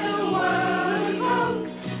buy the world a coat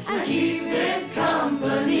and keep it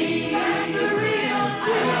company. That's the real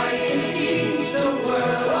thing. I like to teach the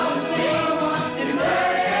world to sing. In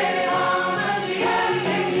perfect harmony.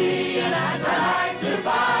 Perfectly. And I'd like to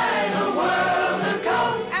buy the world a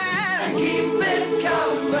coat and keep it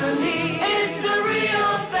company. It's the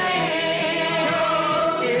real thing.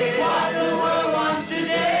 What the world wants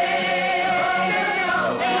today.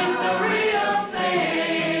 It's the real thing.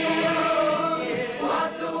 What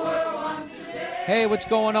the world wants today. Hey, what's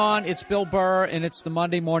going on? It's Bill Burr, and it's the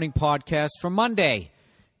Monday Morning Podcast for Monday,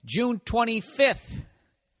 June 25th.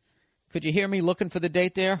 Could you hear me looking for the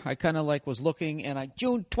date there? I kind of was looking, and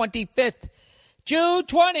June 25th. June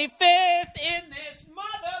 25th in this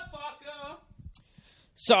motherfucker.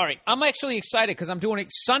 Sorry, I'm actually excited because I'm doing it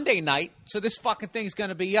Sunday night, so this fucking thing's going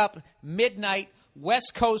to be up midnight,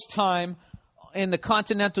 West Coast time in the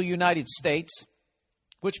continental United States,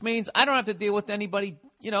 which means I don't have to deal with anybody,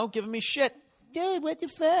 giving me shit. Dude, what the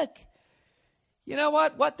fuck? You know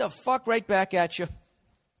what? What the fuck? Right back at you.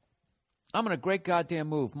 I'm in a great goddamn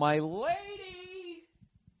move. My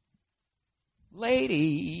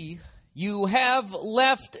lady, you have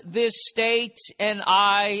left this state, and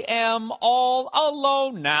I am all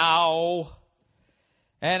alone now.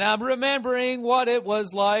 And I'm remembering what it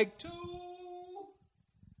was like to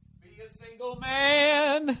be a single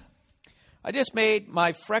man. I just made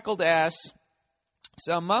my freckled ass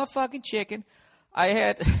some motherfucking chicken. I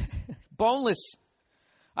had boneless.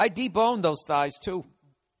 I deboned those thighs, too.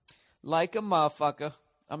 Like a motherfucker.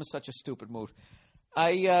 I'm in such a stupid mood.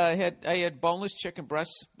 I had boneless chicken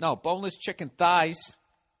breasts. No, boneless chicken thighs.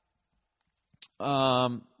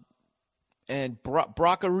 And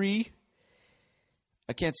broccoli.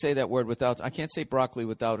 I can't say that word I can't say broccoli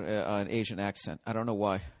without an Asian accent. I don't know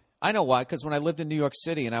why. I know why, because when I lived in New York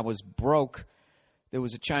City and I was broke, there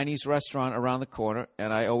was a Chinese restaurant around the corner,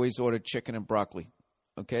 and I always ordered chicken and broccoli.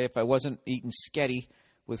 Okay? If I wasn't eating sketty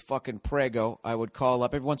with fucking Prego, I would call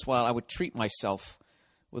up. Every once in a while, I would treat myself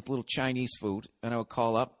with little Chinese food, and I would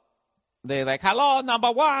call up. They're like, hello,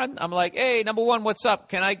 number one. I'm like, hey, number one, what's up?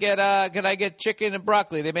 Can I get chicken and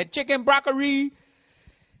broccoli? They made chicken broccoli.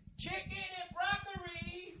 Chicken and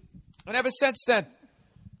broccoli. And ever since then,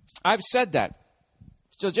 I've said that.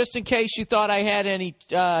 So just in case you thought I had any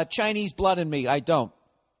Chinese blood in me, I don't.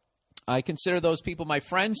 I consider those people my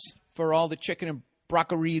friends for all the chicken and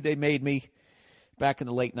broccoli they made me back in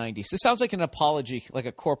the late 90s. This sounds like an apology, like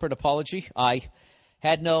a corporate apology. I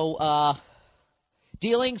had no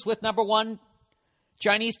dealings with number one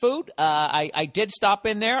Chinese food. I did stop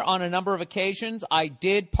in there on a number of occasions. I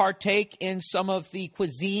did partake in some of the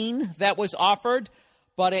cuisine that was offered,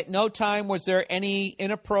 but at no time was there any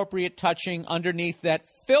inappropriate touching underneath that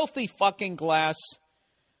filthy fucking glass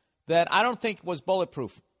that I don't think was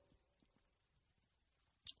bulletproof.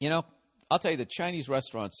 You know, I'll tell you, the Chinese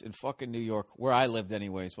restaurants in fucking New York, where I lived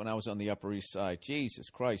anyways, when I was on the Upper East Side,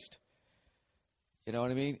 Jesus Christ. You know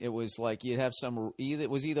what I mean? It was like you'd have it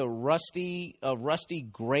was either a rusty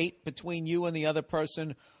grate between you and the other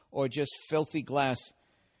person, or just filthy glass,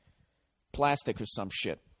 plastic or some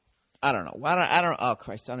shit. I don't know. Oh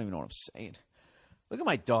Christ, I don't even know what I'm saying. Look at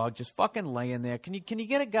my dog just fucking laying there. Can you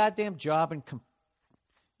get a goddamn job and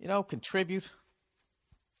contribute?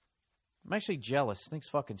 I'm actually jealous. Thing's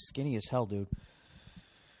fucking skinny as hell, dude.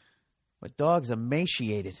 My dog's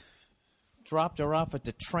emaciated. Dropped her off at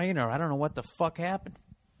the trainer. I don't know what the fuck happened.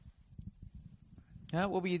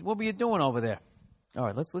 What were you doing over there? All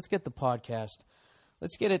right, let's get the podcast.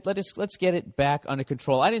 Let's get it back under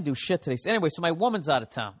control. I didn't do shit today. So anyway, so my woman's out of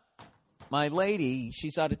town. My lady,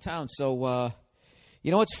 she's out of town. So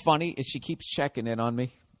you know what's funny is she keeps checking in on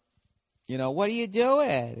me. You know, what are you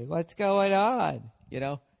doing? What's going on? You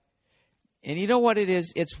know? And you know what it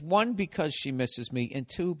is? It's one, because she misses me, and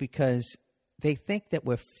two, because they think that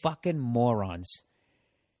we're fucking morons.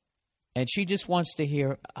 And she just wants to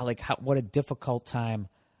hear what a difficult time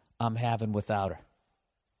I'm having without her.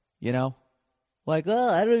 You know? Like, oh,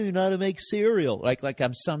 I don't even know how to make cereal. Like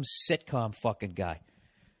I'm some sitcom fucking guy.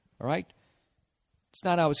 All right? It's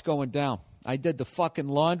not how it's going down. I did the fucking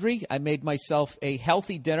laundry. I made myself a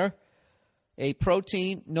healthy dinner, a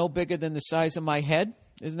protein no bigger than the size of my head.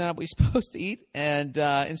 Isn't that what we're supposed to eat? And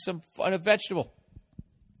a vegetable.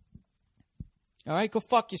 All right, go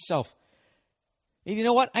fuck yourself. And you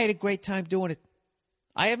know what? I had a great time doing it.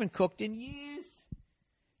 I haven't cooked in years.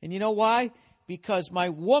 And you know why? Because my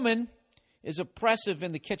woman is oppressive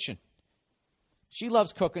in the kitchen. She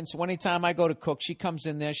loves cooking, so anytime I go to cook, she comes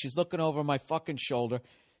in there. She's looking over my fucking shoulder.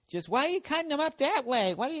 Just, why are you cutting them up that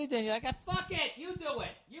way? What are you doing? You're like, fuck it. You do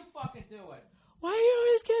it. You fucking do it. Why do you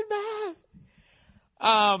always get mad?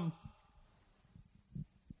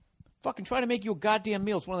 Fucking try to make you a goddamn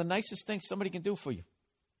meal. It's one of the nicest things somebody can do for you.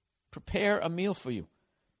 Prepare a meal for you.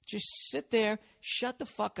 Just sit there, shut the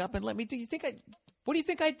fuck up, and let me do. What do you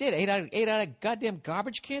think I did? Ate out of goddamn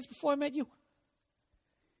garbage cans before I met you?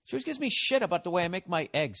 She always gives me shit about the way I make my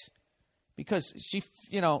eggs. Because she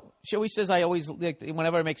always says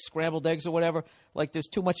whenever I make scrambled eggs or whatever, like there's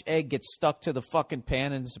too much egg gets stuck to the fucking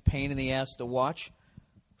pan and it's a pain in the ass to wash.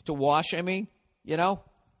 You know?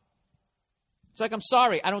 It's like, I'm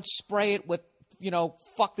sorry, I don't spray it with,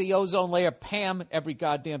 fuck the ozone layer Pam every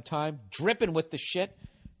goddamn time, dripping with the shit.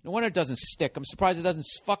 No wonder it doesn't stick. I'm surprised it doesn't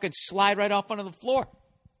fucking slide right off onto the floor.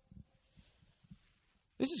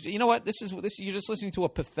 You know what? This is you're just listening to a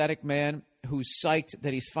pathetic man who's psyched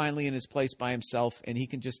that he's finally in his place by himself and he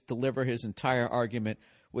can just deliver his entire argument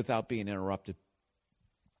without being interrupted.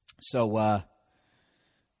 So,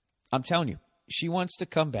 I'm telling you, she wants to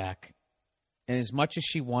come back. And as much as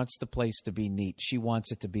she wants the place to be neat, she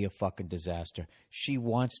wants it to be a fucking disaster. She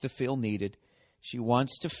wants to feel needed. She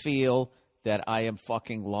wants to feel that I am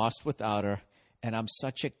fucking lost without her. And I'm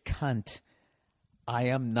such a cunt. I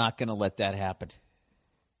am not going to let that happen.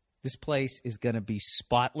 This place is going to be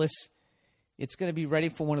spotless. It's going to be ready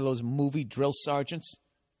for one of those movie drill sergeants.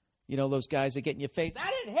 You know, those guys that get in your face.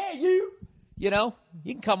 I didn't hear you. You know,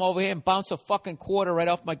 you can come over here and bounce a fucking quarter right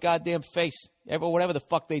off my goddamn face. Whatever the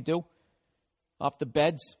fuck they do. Off the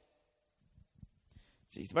beds.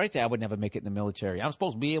 Jeez, right there, I would never make it in the military. I'm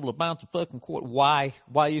supposed to be able to bounce a fucking quarter. Why?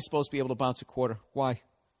 Why are you supposed to be able to bounce a quarter? Why?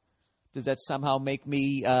 Does that somehow make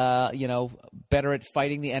me, better at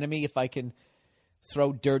fighting the enemy if I can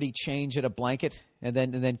throw dirty change at a blanket and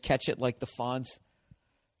then catch it like the Fonz?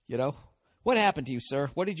 You know? What happened to you, sir?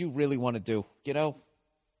 What did you really want to do? You know?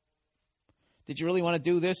 Did you really want to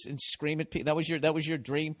do this and scream at people? That was your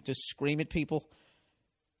dream, to scream at people?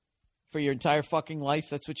 For your entire fucking life,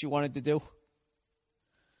 that's what you wanted to do?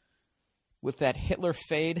 With that Hitler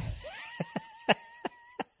fade?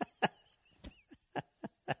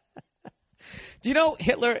 Do you know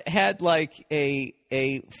Hitler had like a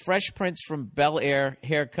Fresh Prince from Bel-Air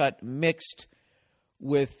haircut mixed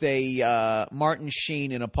with a Martin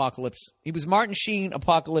Sheen in Apocalypse? He was Martin Sheen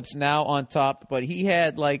Apocalypse Now on top, but he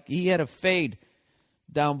had a fade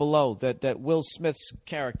down below that Will Smith's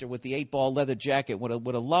character with the 8-ball leather jacket would have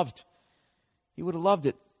loved. He would have loved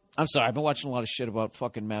it. I'm sorry, I've been watching a lot of shit about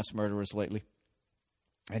fucking mass murderers lately.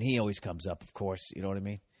 And he always comes up, of course. You know what I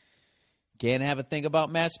mean? Can't have a thing about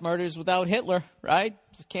mass murders without Hitler, right?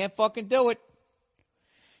 Just can't fucking do it.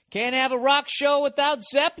 Can't have a rock show without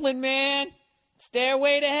Zeppelin, man.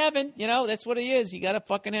 Stairway to Heaven. You know, that's what he is. You got to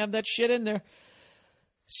fucking have that shit in there.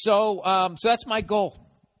 So that's my goal.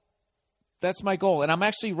 That's my goal. And I'm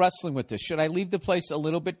actually wrestling with this. Should I leave the place a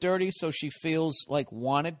little bit dirty so she feels like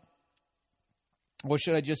wanted? Or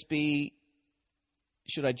should I just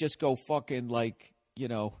go fucking like,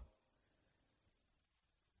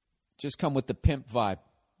 just come with the pimp vibe?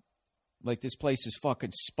 Like this place is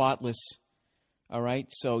fucking spotless. All right?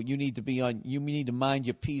 So you need to mind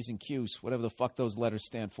your P's and Q's, whatever the fuck those letters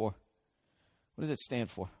stand for. What does it stand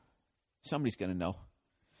for? Somebody's going to know.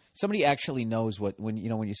 Somebody actually knows when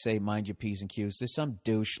you say mind your P's and Q's. There's some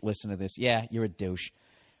douche listen to this. Yeah, you're a douche.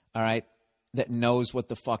 All right? That knows what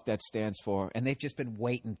the fuck that stands for. And they've just been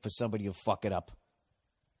waiting for somebody to fuck it up.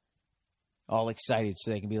 All excited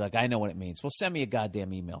so they can be like, I know what it means. Well, send me a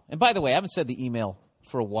goddamn email. And by the way, I haven't said the email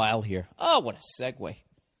for a while here. Oh, what a segue.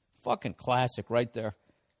 Fucking classic right there.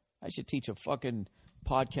 I should teach a fucking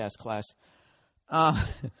podcast class.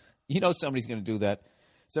 Somebody's going to do that.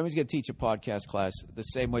 Somebody's going to teach a podcast class the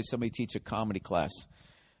same way somebody teach a comedy class.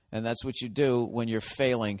 And that's what you do when you're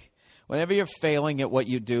failing. Whenever you're failing at what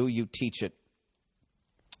you do, you teach it.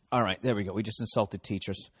 All right, there we go. We just insulted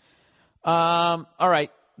teachers. All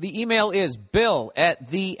right. The email is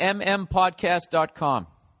bill@themmpodcast.com.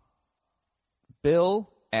 Bill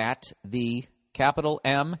at the capital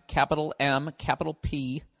M, capital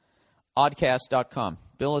P, oddcast.com.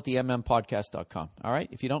 Bill at the mmpodcast.com. All right?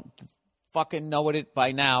 If you don't fucking know it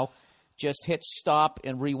by now, just hit stop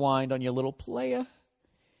and rewind on your little player,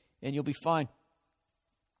 and you'll be fine.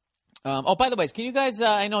 By the way, can you guys,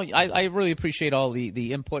 I know I really appreciate all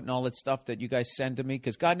the input and all that stuff that you guys send to me,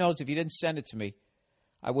 because God knows if you didn't send it to me,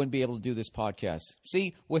 I wouldn't be able to do this podcast.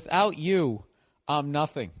 See, without you, I'm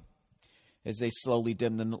nothing. As they slowly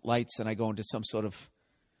dim the lights and I go into some sort of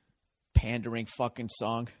pandering fucking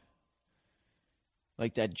song.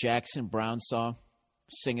 Like that Jackson Brown song,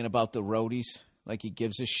 singing about the roadies, like he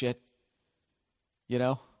gives a shit.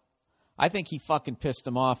 I think he fucking pissed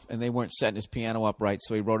him off and they weren't setting his piano up right,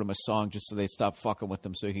 so he wrote him a song just so they'd stop fucking with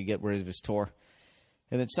him so he could get rid of his tour.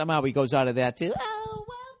 And then somehow he goes out of that to, oh,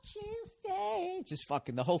 won't you stay? Just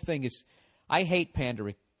fucking, the whole thing is, I hate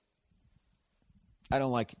pandering. I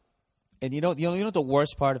don't like it. And you know what the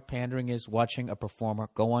worst part of pandering is? Watching a performer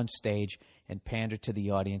go on stage and pander to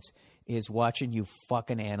the audience is watching you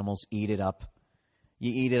fucking animals eat it up.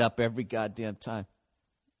 You eat it up every goddamn time.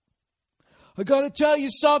 I got to tell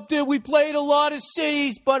you something. We played a lot of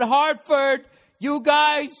cities, but Hartford, you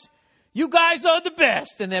guys are the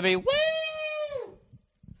best. And they'll be, woo!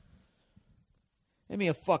 Give me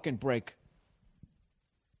a fucking break.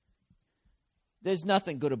 There's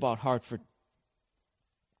nothing good about Hartford.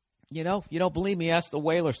 You don't believe me? Ask the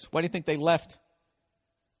Whalers. Why do you think they left?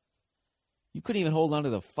 You couldn't even hold on to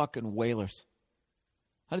the fucking Whalers.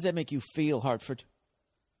 How does that make you feel, Hartford?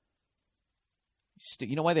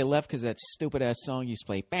 You know why they left? Because that stupid-ass song used to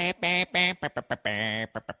play.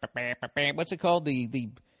 What's it called? The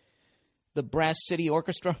Brass City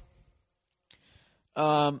Orchestra?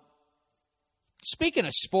 Speaking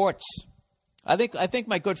of sports, I think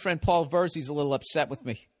my good friend Paul Verzi's a little upset with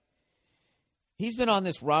me. He's been on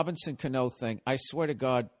this Robinson Cano thing, I swear to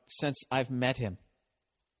God, since I've met him.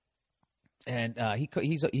 And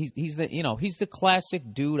he's the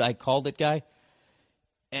classic dude, I called it guy.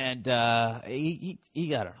 And he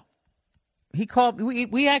I don't know. He called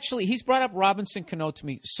he's brought up Robinson Cano to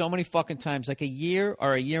me so many fucking times, like a year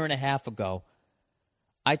or a year and a half ago.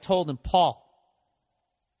 I told him, Paul,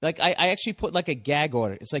 like I actually put like a gag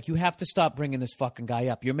order. It's like, you have to stop bringing this fucking guy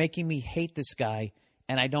up. You're making me hate this guy,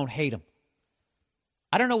 and I don't hate him.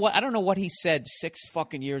 I don't know what he said 6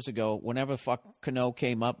 fucking years ago whenever fuck Cano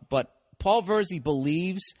came up, but Paul Verzi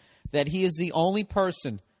believes that he is the only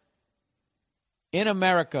person in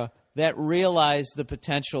America that realized the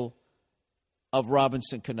potential of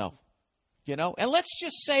Robinson Cano. And let's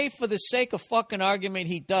just say, for the sake of fucking argument,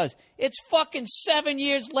 he does. It's fucking 7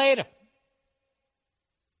 years later.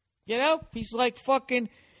 He's like fucking,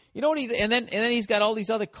 what and then he's got all these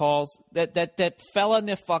other calls that fell on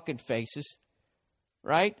their fucking faces.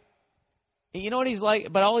 Right? And you know what he's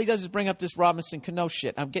like? But all he does is bring up this Robinson Cano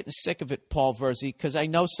shit. I'm getting sick of it, Paul Verzi, because I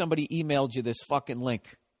know somebody emailed you this fucking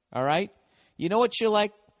link. All right? You know what you're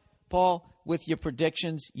like, Paul, with your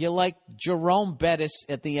predictions? You're like Jerome Bettis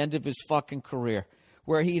at the end of his fucking career,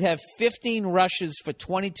 where he'd have 15 rushes for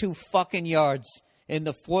 22 fucking yards in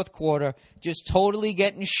the fourth quarter, just totally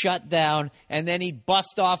getting shut down, and then he'd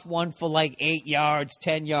bust off one for like 8 yards,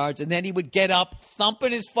 10 yards, and then he would get up,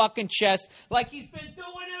 thumping his fucking chest like he's been doing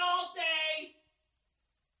it all day.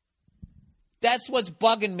 That's what's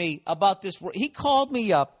bugging me about this. He called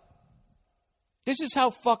me up. This is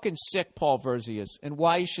how fucking sick Paul Verzi is, and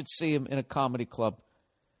why you should see him in a comedy club.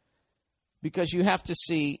 Because you have to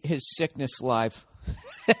see his sickness live.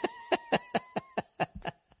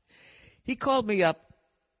 He called me up.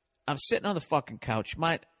 I'm sitting on the fucking couch,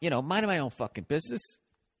 minding my own fucking business,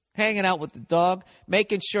 hanging out with the dog,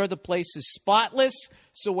 making sure the place is spotless.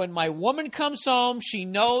 So when my woman comes home, she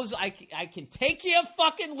knows I can take you and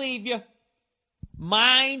fucking leave you.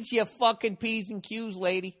 Mind your fucking P's and Q's,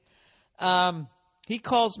 lady. He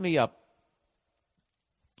calls me up.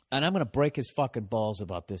 And I'm going to break his fucking balls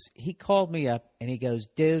about this. He called me up and he goes,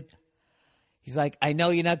 dude, he's like, I know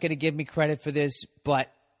you're not going to give me credit for this,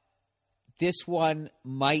 but this one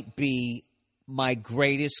might be my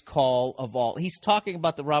greatest call of all. He's talking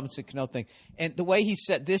about the Robinson Cano thing. And the way he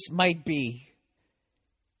said, this might be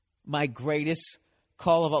my greatest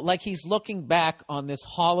call of all. Like he's looking back on this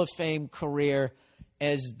Hall of Fame career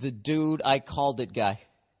as the dude I called it guy.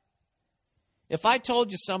 If I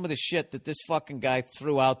told you some of the shit that this fucking guy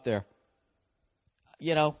threw out there,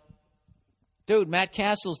 dude, Matt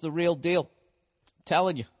Castle's the real deal. I'm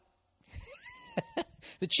telling you.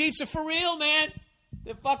 The Chiefs are for real, man.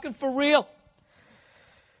 They're fucking for real.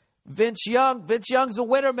 Vince Young's a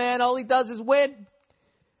winner, man. All he does is win.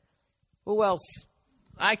 Who else?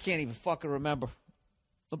 I can't even fucking remember.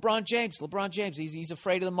 LeBron James. He's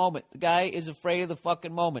afraid of the moment. The guy is afraid of the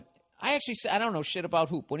fucking moment. I don't know shit about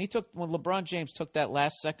hoop. When LeBron James took that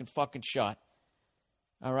last second fucking shot,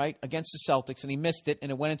 all right, against the Celtics, and he missed it, and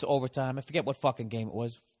it went into overtime. I forget what fucking game it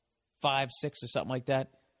was, 5-6 or something like that.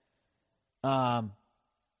 What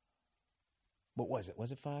was it?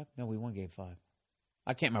 Was it 5? No, we won game 5.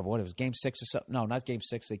 I can't remember what it was. Game 6 or something. No, not game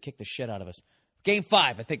 6. They kicked the shit out of us. Game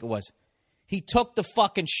 5, I think it was. He took the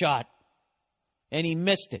fucking shot, and he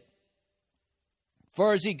missed it.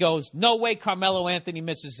 Verzi goes, no way Carmelo Anthony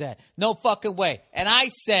misses that. No fucking way. And I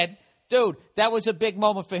said, dude, that was a big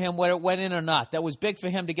moment for him, whether it went in or not. That was big for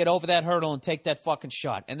him to get over that hurdle and take that fucking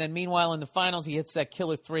shot. And then meanwhile, in the finals, he hits that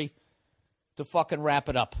killer 3 to fucking wrap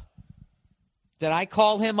it up. Did I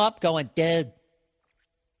call him up going, dude,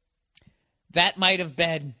 that might have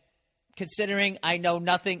been, considering I know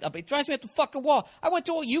nothing. It drives me up the fucking wall. I went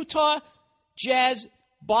to a Utah Jazz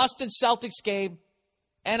Boston Celtics game.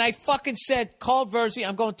 And I fucking said, called Verzi.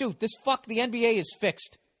 I'm going, dude, the NBA is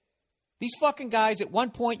fixed. These fucking guys, at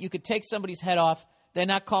one point, you could take somebody's head off. They're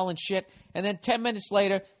not calling shit. And then 10 minutes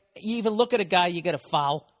later, you even look at a guy, you get a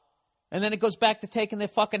foul. And then it goes back to taking their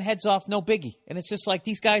fucking heads off, no biggie. And it's just like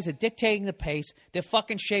these guys are dictating the pace. They're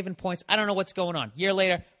fucking shaving points. I don't know what's going on. Year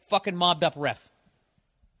later, fucking mobbed up ref.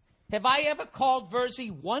 Have I ever called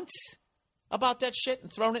Verzi once about that shit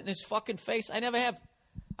and thrown it in his fucking face? I never have.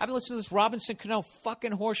 I've been listening to this Robinson Cano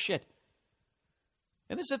fucking horse shit.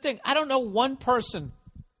 And this is the thing. I don't know one person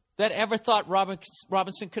that ever thought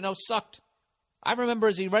Robinson Cano sucked. I remember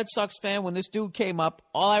as a Red Sox fan, when this dude came up,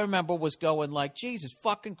 all I remember was going like, Jesus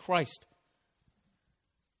fucking Christ.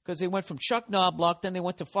 Because they went from Chuck Knobloch, then they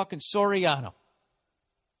went to fucking Soriano.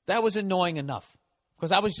 That was annoying enough.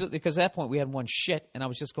 Because at that point we hadn't won shit, and I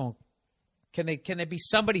was just going, can there be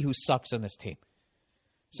somebody who sucks on this team?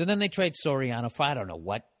 So then they trade Soriano for I don't know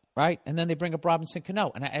what, right? And then they bring up Robinson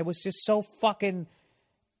Cano. And it was just so fucking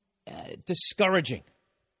discouraging.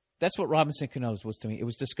 That's what Robinson Cano was to me. It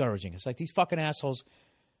was discouraging. It's like these fucking assholes,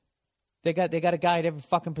 they got a guy at every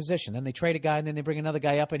fucking position. Then they trade a guy, and then they bring another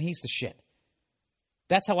guy up, and he's the shit.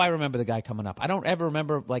 That's how I remember the guy coming up. I don't ever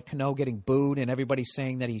remember like Cano getting booed and everybody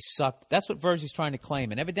saying that he sucked. That's what Verzi's trying to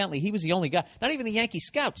claim. And evidently he was the only guy. Not even the Yankee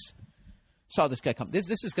scouts saw this guy come. This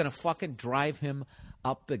is going to fucking drive him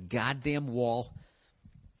up the goddamn wall.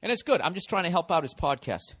 And it's good. I'm just trying to help out his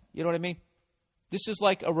podcast. You know what I mean? This is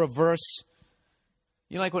like a reverse.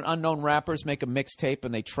 You know, like when unknown rappers make a mixtape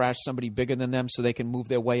and they trash somebody bigger than them so they can move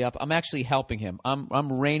their way up. I'm actually helping him.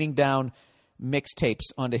 I'm raining down mixtapes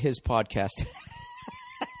onto his podcast.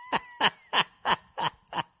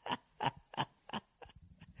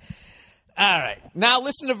 All right. Now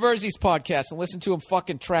listen to Verzi's podcast and listen to him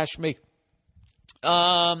fucking trash me.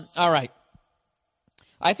 All right.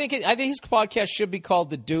 I think his podcast should be called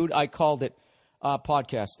The Dude I Called It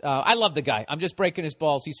podcast. I love the guy. I'm just breaking his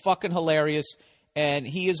balls. He's fucking hilarious, and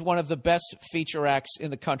he is one of the best feature acts in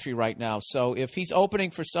the country right now. So if he's opening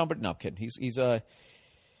for somebody, no I'm kidding. He's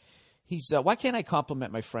why can't I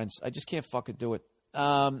compliment my friends? I just can't fucking do it.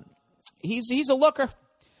 He's a looker.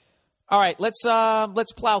 All right, let's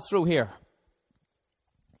plow through here.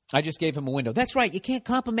 I just gave him a window. That's right. You can't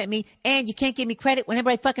compliment me, and you can't give me credit whenever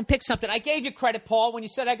I fucking pick something. I gave you credit, Paul, when you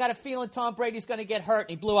said I got a feeling Tom Brady's going to get hurt, and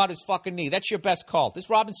he blew out his fucking knee. That's your best call. This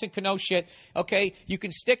Robinson Cano shit, okay, you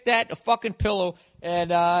can stick that in a fucking pillow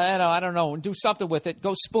and, I don't know, and do something with it.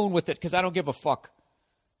 Go spoon with it, because I don't give a fuck.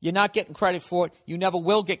 You're not getting credit for it. You never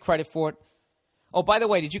will get credit for it. Oh, by the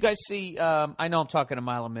way, did you guys see, I know I'm talking a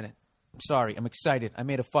mile a minute. I'm sorry. I'm excited. I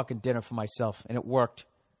made a fucking dinner for myself, and it worked.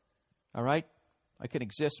 All right? I can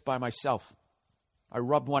exist by myself. I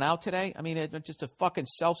rubbed one out today. I mean, it's just a fucking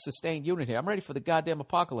self-sustained unit here. I'm ready for the goddamn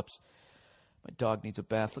apocalypse. My dog needs a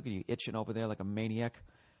bath. Look at you itching over there like a maniac.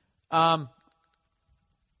 What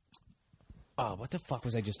the fuck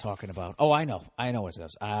was I just talking about? Oh, I know what it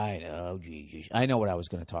was. I know, geez. I know what I was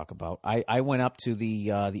going to talk about. I went up to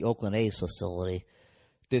the Oakland A's facility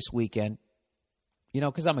this weekend,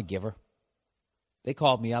 because I'm a giver. They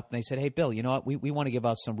called me up and they said, hey, Bill, you know what? We want to give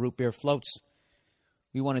out some root beer floats.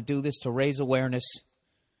 We want to do this to raise awareness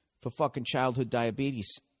for fucking childhood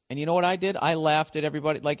diabetes. And you know what I did? I laughed at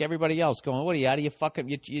everybody, like everybody else, going, what are you, out of your fucking...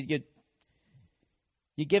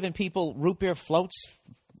 You giving people root beer floats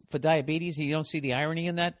for diabetes, and you don't see the irony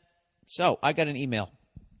in that? So I got an email.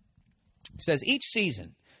 It says, each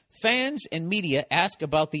season, fans and media ask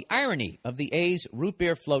about the irony of the A's root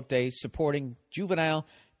beer float days supporting juvenile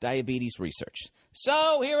diabetes research.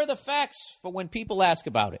 So here are the facts for when people ask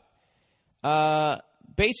about it.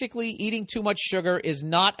 Basically, eating too much sugar is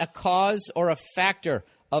not a cause or a factor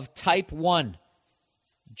of type 1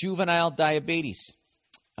 juvenile diabetes.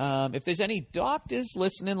 If there's any doctors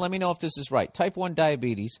listening, let me know if this is right. Type 1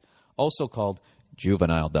 diabetes, also called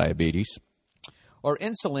juvenile diabetes, or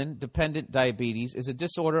insulin-dependent diabetes, is a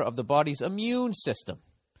disorder of the body's immune system.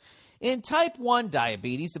 In type 1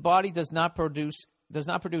 diabetes, the body does not produce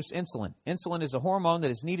insulin. Insulin is a hormone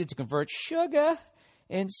that is needed to convert sugar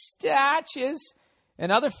and starches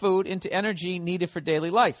and other food into energy needed for daily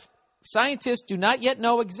life. Scientists do not yet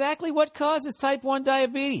know exactly what causes type 1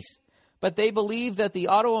 diabetes, but they believe that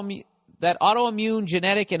autoimmune,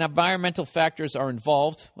 genetic, and environmental factors are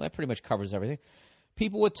involved. Well, that pretty much covers everything.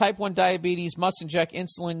 People with type 1 diabetes must inject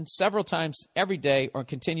insulin several times every day or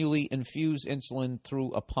continually infuse insulin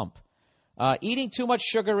through a pump. Eating too much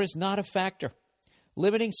sugar is not a factor.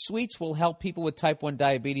 Limiting sweets will help people with type 1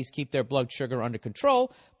 diabetes keep their blood sugar under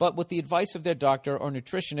control, but with the advice of their doctor or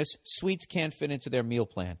nutritionist, sweets can fit into their meal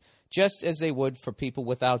plan, just as they would for people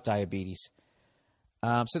without diabetes.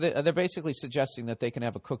 So they're basically suggesting that they can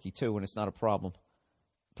have a cookie, too, and it's not a problem,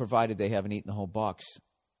 provided they haven't eaten the whole box,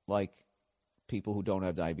 like people who don't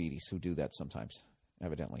have diabetes, who do that sometimes,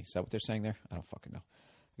 evidently. Is that what they're saying there? I don't fucking know.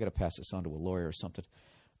 I got to pass this on to a lawyer or something.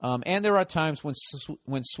 And there are times when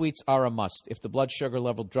sweets are a must. If the blood sugar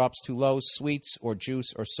level drops too low, sweets or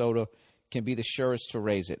juice or soda can be the surest to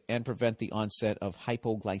raise it and prevent the onset of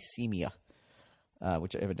hypoglycemia,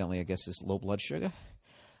 which evidently, I guess, is low blood sugar.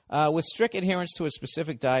 With strict adherence to a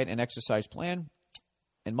specific diet and exercise plan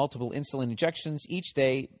and multiple insulin injections each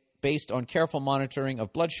day based on careful monitoring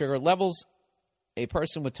of blood sugar levels, a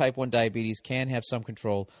person with type 1 diabetes can have some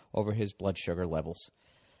control over his blood sugar levels.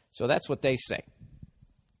 So that's what they say.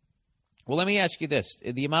 Well, let me ask you this.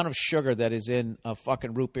 The amount of sugar that is in a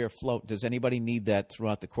fucking root beer float, does anybody need that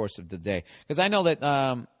throughout the course of the day? Because I know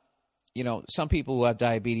that, some people who have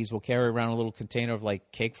diabetes will carry around a little container of,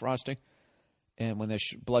 like, cake frosting. And when their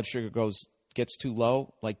blood sugar gets too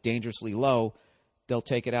low, like dangerously low, they'll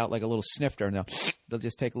take it out like a little snifter, and they'll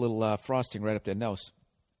just take a little frosting right up their nose.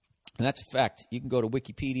 And that's a fact. You can go to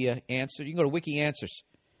Wikipedia Answer. You can go to Wiki Answers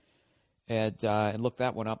and look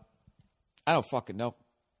that one up. I don't fucking know.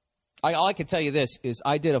 All I can tell you this is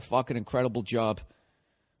I did a fucking incredible job.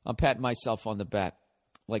 I'm patting myself on the back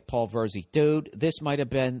like Paul Verzi. Dude, this might have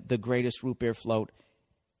been the greatest root beer float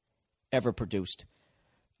ever produced.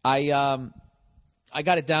 I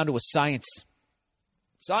got it down to a science.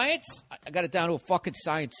 Science? I got it down to a fucking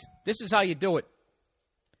science. This is how you do it.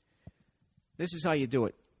 This is how you do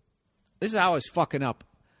it. This is how I was fucking up.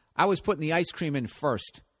 I was putting the ice cream in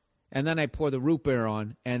first, and then I pour the root beer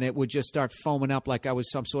on, and it would just start foaming up like I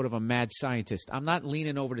was some sort of a mad scientist. I'm not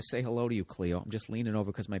leaning over to say hello to you, Cleo. I'm just leaning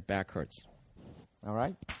over because my back hurts. All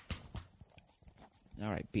right? All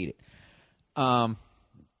right, beat it.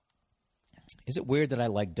 Is it weird that I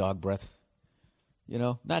like dog breath?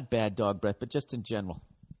 Not bad dog breath, but just in general.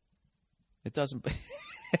 It doesn't...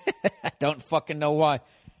 I don't fucking know why.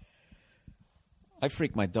 I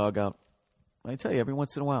freak my dog out. I tell you, every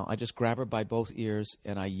once in a while, I just grab her by both ears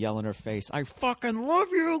and I yell in her face, I fucking love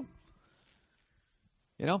you!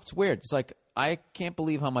 It's weird. It's like, I can't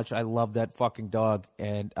believe how much I love that fucking dog,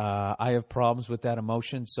 and I have problems with that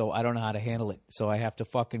emotion, so I don't know how to handle it. So I have to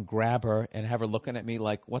fucking grab her and have her looking at me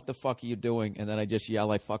like, what the fuck are you doing? And then I just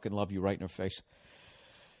yell, I fucking love you right in her face.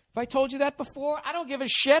 If I told you that before, I don't give a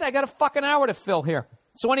shit. I got a fucking hour to fill here.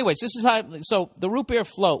 So anyways, this is how, so the root beer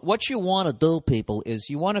float, what you want to do, people, is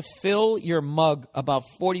you want to fill your mug about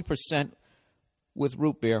 40% with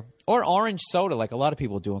root beer or orange soda like a lot of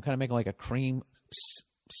people do and kind of make like a cream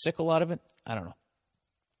sickle out of it. I don't know.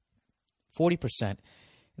 40%. And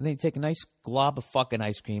And then you take a nice glob of fucking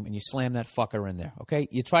ice cream and you slam that fucker in there, okay?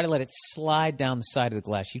 You try to let it slide down the side of the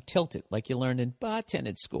glass. You tilt it like you learned in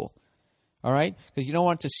bartending school, all right? Because you don't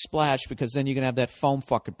want it to splash because then you're going to have that foam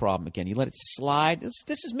fucking problem again. You let it slide.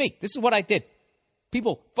 This is me. This is what I did.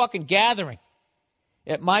 People fucking gathering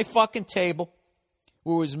at my fucking table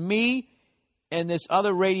where it was me and this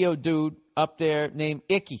other radio dude up there named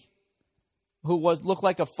Icky, who looked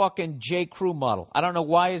like a fucking J. Crew model. I don't know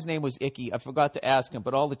why his name was Icky. I forgot to ask him,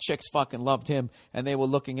 but all the chicks fucking loved him, and they were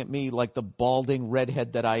looking at me like the balding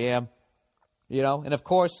redhead that I am. You know? And, of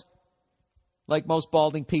course, like most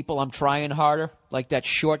balding people, I'm trying harder. Like that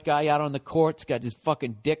short guy out on the court's got his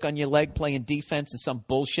fucking dick on your leg playing defense in some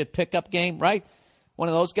bullshit pickup game, right? One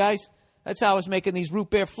of those guys. That's how I was making these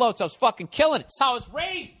root beer floats. I was fucking killing it. That's how I was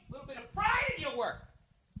raised. A little bit of pride in your work.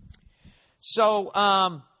 So,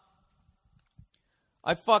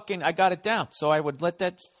 I got it down. So I would let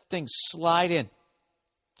that thing slide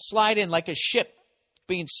in like a ship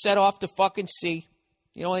being set off to fucking sea.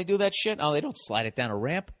 You know when they do that shit? Oh, they don't slide it down a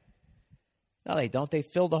ramp. No, they don't. They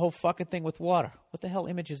fill the whole fucking thing with water. What the hell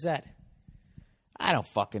image is that? I don't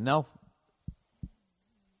fucking know.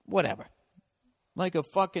 Whatever. Like a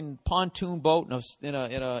fucking pontoon boat in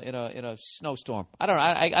a snowstorm. I don't know.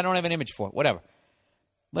 I don't have an image for it. Whatever.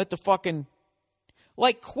 Let the fucking...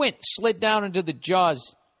 Like Quint slid down into the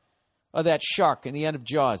jaws of that shark in the end of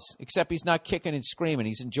Jaws. Except he's not kicking and screaming.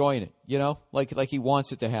 He's enjoying it, you know? Like he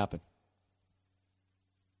wants it to happen.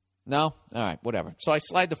 No? All right, whatever. So I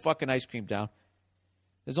slide the fucking ice cream down.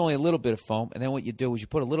 There's only a little bit of foam. And then what you do is you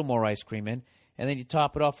put a little more ice cream in. And then you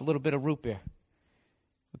top it off with a little bit of root beer.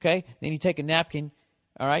 Okay? Then you take a napkin.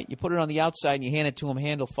 All right? You put it on the outside and you hand it to him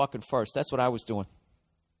handle fucking first. That's what I was doing.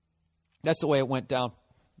 That's the way it went down.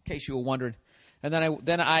 In case you were wondering. And then I what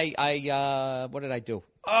did I do?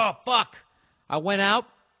 Oh, fuck. I went out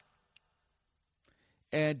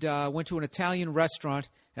and went to an Italian restaurant,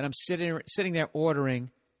 and I'm sitting there ordering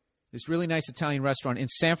this really nice Italian restaurant in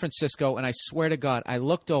San Francisco, and I swear to God, I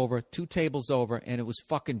looked over, 2 tables over, and it was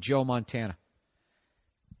fucking Joe Montana.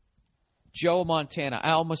 Joe Montana.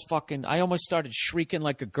 I almost started shrieking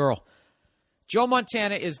like a girl. Joe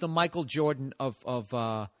Montana is the Michael Jordan of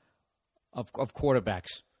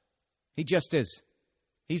quarterbacks. He just is.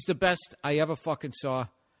 He's the best I ever fucking saw.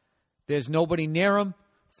 There's nobody near him.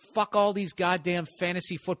 Fuck all these goddamn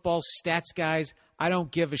fantasy football stats guys. I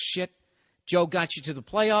don't give a shit. Joe got you to the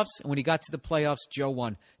playoffs, and when he got to the playoffs, Joe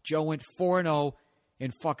won. Joe went 4-0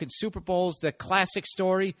 in fucking Super Bowls. The classic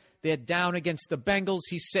story, they're down against the Bengals.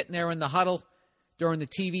 He's sitting there in the huddle during the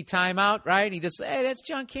TV timeout, right? And he just, hey, that's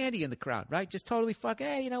John Candy in the crowd, right? Just totally fucking,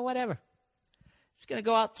 hey, you know, whatever. Just going to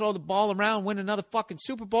go out, throw the ball around, win another fucking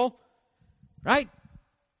Super Bowl. Right?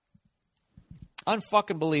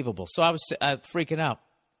 Unfucking believable. So I was freaking out.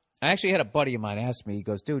 I actually had a buddy of mine ask me, he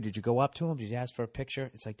goes, dude, did you go up to him? Did you ask for a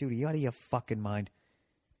picture? It's like, dude, are you out of your fucking mind?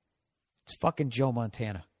 It's fucking Joe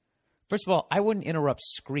Montana. First of all, I wouldn't interrupt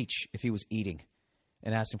Screech if he was eating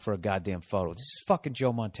and ask him for a goddamn photo. This is fucking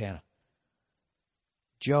Joe Montana.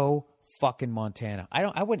 Joe fucking Montana.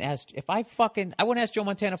 I wouldn't ask Joe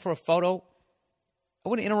Montana for a photo. I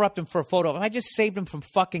wouldn't interrupt him for a photo. If I just saved him from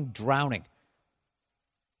fucking drowning,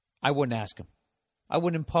 I wouldn't ask him. I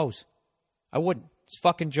wouldn't impose. I wouldn't. It's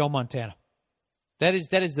fucking Joe Montana. That is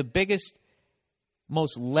the biggest,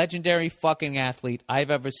 most legendary fucking athlete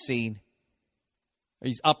I've ever seen.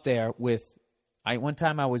 He's up there with... One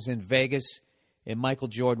time I was in Vegas, and Michael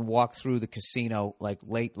Jordan walked through the casino like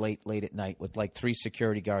late at night with like 3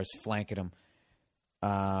 security guards flanking him,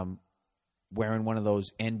 wearing one of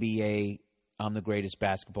those NBA I'm the greatest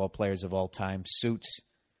basketball players of all time suits,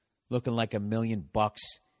 looking like $1 million.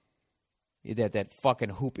 He had that fucking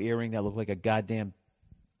hoop earring that looked like a goddamn,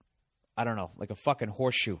 I don't know, like a fucking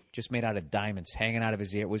horseshoe just made out of diamonds hanging out of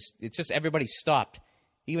his ear. It's just everybody stopped.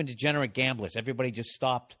 Even degenerate gamblers, everybody just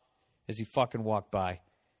stopped as he fucking walked by.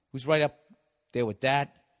 He was right up there with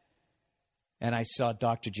that. And I saw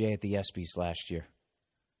Dr. J at the ESPYs last year.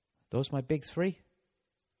 Those my big 3?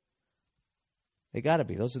 They got to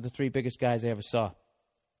be. Those are the 3 biggest guys I ever saw.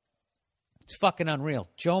 It's fucking unreal.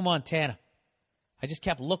 Joe Montana. I just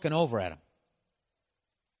kept looking over at him.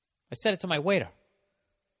 I said it to my waiter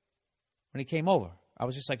when he came over. I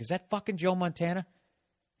was just like, is that fucking Joe Montana?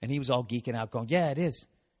 And he was all geeking out going, yeah, it is.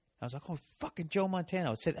 I was like, oh, fucking Joe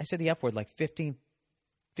Montana. I said the F word like 15.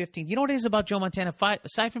 You know what it is about Joe Montana?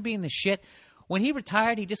 Aside from being the shit, when he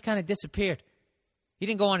retired, he just kind of disappeared. He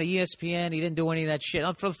didn't go on to ESPN. He didn't do any of that shit.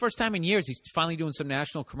 For the first time in years, he's finally doing some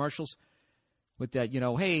national commercials with that,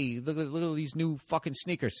 hey, look at these new fucking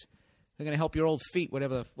sneakers. They're going to help your old feet,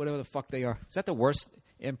 whatever the fuck they are. Is that the worst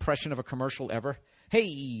impression of a commercial ever?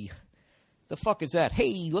 Hey, The fuck is that?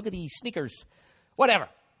 Hey, look at these sneakers. Whatever.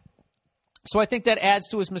 So I think that adds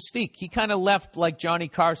to his mystique. He kind of left like Johnny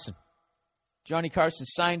Carson. Johnny Carson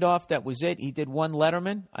signed off. That was it. He did one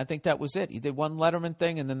Letterman. I think that was it. He did one Letterman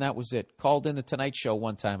thing, and then that was it. Called in the Tonight Show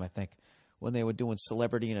one time, I think, when they were doing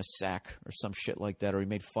Celebrity in a Sack or some shit like that, or he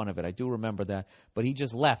made fun of it. I do remember that. But he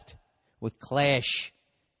just left with clash.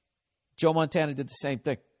 Joe Montana did the same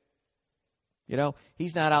thing. You know,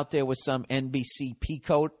 he's not out there with some NBC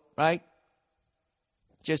peacoat, right?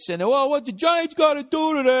 Just saying, well, what the Giants got to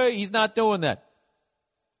do today? He's not doing that.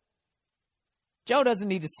 Joe doesn't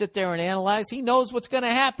need to sit there and analyze. He knows what's going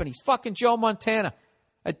to happen. He's fucking Joe Montana.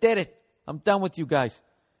 I did it. I'm done with you guys.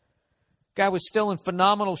 Guy was still in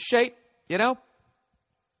phenomenal shape, you know?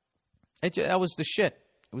 That was the shit.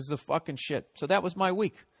 It was the fucking shit. So that was my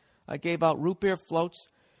week. I gave out root beer floats.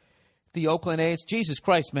 The Oakland A's. Jesus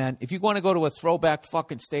Christ, man. If you want to go to a throwback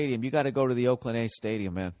fucking stadium, you got to go to the Oakland A's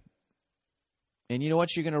stadium, man. And you know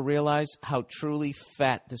what? You're going to realize how truly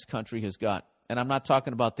fat this country has got. And I'm not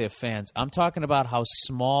talking about their fans. I'm talking about how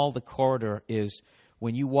small the corridor is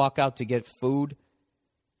when you walk out to get food.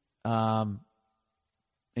 And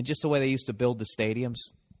just the way they used to build the stadiums.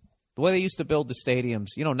 The way they used to build the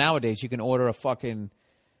stadiums. You know, nowadays you can order a fucking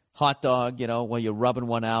hot dog, you know, while you're rubbing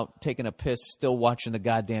one out, taking a piss, still watching the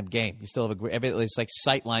goddamn game. You still have it's like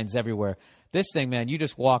sight lines everywhere. This thing, man, you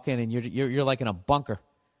just walk in and you're like in a bunker.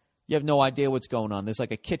 You have no idea what's going on. There's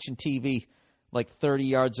like a kitchen TV like 30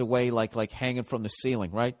 yards away, like hanging from the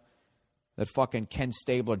ceiling, right? That fucking Ken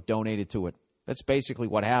Stabler donated to it. That's basically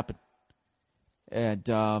what happened. And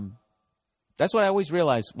that's what I always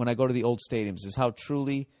realize when I go to the old stadiums is how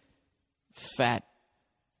truly fat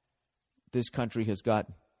this country has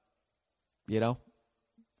gotten. You know?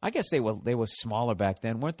 I guess they were smaller back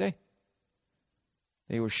then, weren't they?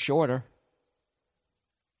 They were shorter.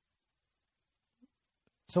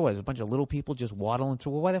 So what, a bunch of little people just waddling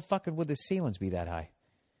through? Well, why the fuck would the ceilings be that high?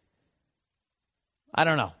 I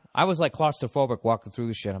don't know. I was like claustrophobic walking through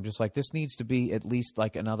the shit. I'm just like, this needs to be at least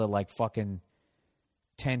like another like fucking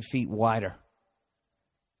 10 feet wider.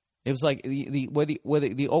 It was like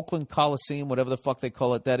the Oakland Coliseum, whatever the fuck they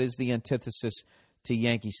call it, that is the antithesis to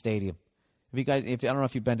Yankee Stadium. I don't know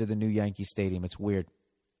if you've been to the new Yankee Stadium. It's weird.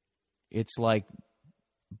 It's like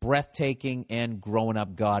breathtaking and growing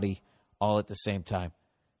up gaudy all at the same time.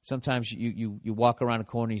 Sometimes you walk around a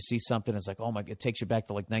corner, you see something, it's like, oh my, it takes you back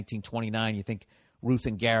to like 1929. You think Ruth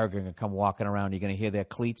and Gallagher are going to come walking around. You're going to hear their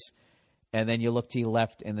cleats. And then you look to your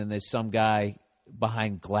left, and then there's some guy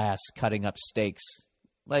behind glass cutting up steaks.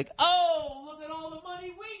 Like, oh, look at all the money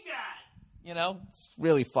we got. You know, it's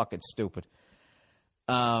really fucking stupid.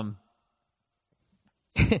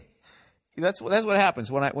 That's what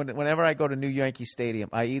happens whenever I go to New Yankee Stadium.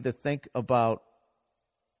 I either think about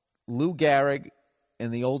Lou Gehrig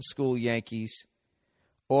and the old school Yankees,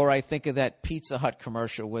 or I think of that Pizza Hut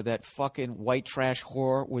commercial where that fucking white trash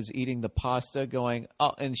whore was eating the pasta going,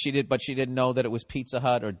 oh, and she didn't know that it was Pizza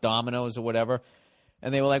Hut or Domino's or whatever.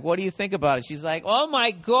 And they were like, what do you think about it? She's like, oh my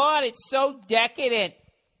God, it's so decadent.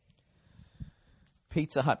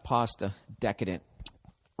 Pizza Hut pasta, decadent.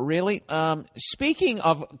 Really? Speaking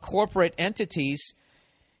of corporate entities,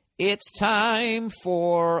 it's time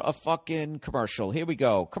for a fucking commercial. Here we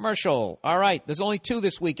go. Commercial. All right. There's only 2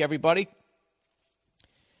 this week, everybody.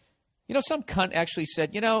 You know, some cunt actually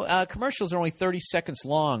said, commercials are only 30 seconds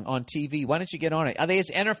long on TV. Why don't you get on it? Are they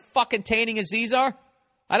as entertaining as these are?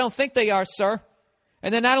 I don't think they are, sir.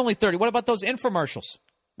 And they're not only 30. What about those infomercials?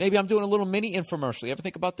 Maybe I'm doing a little mini infomercial. You ever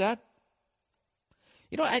think about that?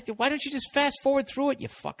 You know, why don't you just fast forward through it, you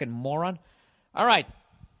fucking moron? All right.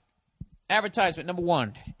 Advertisement number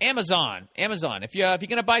 1, Amazon. Amazon. If you're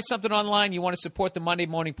going to buy something online, you want to support the Monday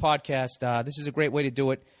Morning Podcast, this is a great way to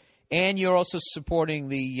do it. And you're also supporting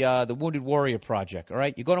the Wounded Warrior Project, all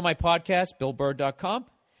right? You go to my podcast, BillBurr.com.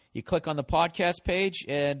 You click on the podcast page,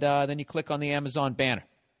 and then you click on the Amazon banner.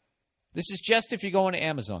 This is just if you're going to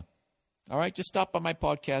Amazon, all right? Just stop by my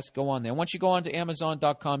podcast, go on there. Once you go on to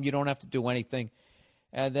Amazon.com, you don't have to do anything.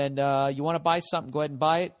 And then you want to buy something, go ahead and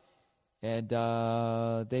buy it. And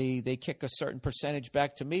they kick a certain percentage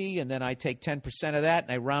back to me, and then I take 10% of that,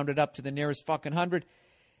 and I round it up to the nearest fucking 100,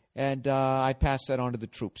 and I pass that on to the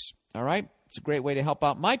troops. All right? It's a great way to help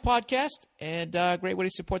out my podcast, and a great way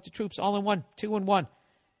to support the troops. All in one, 2 in 1.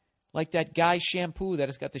 Like that Guy shampoo that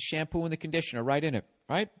has got the shampoo and the conditioner right in it.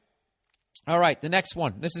 Right? All right, the next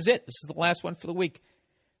one. This is it. This is the last one for the week.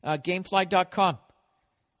 Gamefly.com.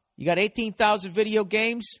 You got 18,000 video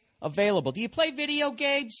games available. Do you play video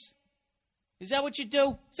games? Is that what you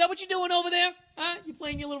do? Is that what you're doing over there? Huh? You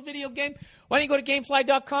playing your little video game? Why don't you go to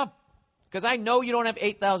Gamefly.com? Because I know you don't have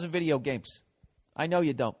 8,000 video games. I know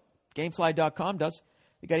you don't. Gamefly.com does.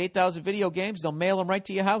 They got 8,000 video games. They'll mail them right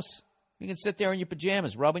to your house. You can sit there in your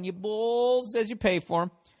pajamas, rubbing your balls as you pay for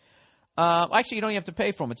them. Actually, you don't even have to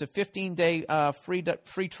pay for them. It's a 15-day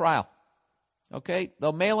free trial. Okay?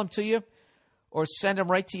 They'll mail them to you or send them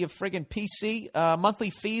right to your friggin' PC.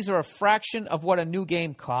 Monthly fees are a fraction of what a new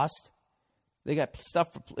game costs. They got stuff,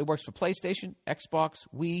 it works for PlayStation, Xbox,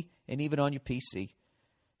 Wii, and even on your PC.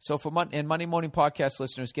 So for Monday Morning Podcast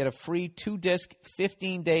listeners, get a free 2-disc,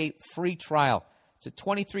 15-day free trial. It's a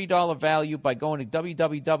 $23 value by going to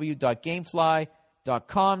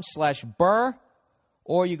www.gamefly.com/Burr,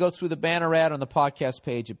 or you go through the banner ad on the podcast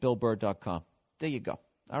page at BillBurr.com. There you go.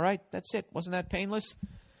 All right, that's it. Wasn't that painless?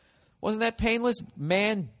 Wasn't that painless?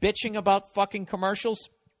 Man bitching about fucking commercials.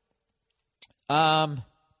 Oh,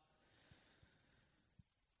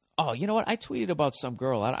 you know what? I tweeted about some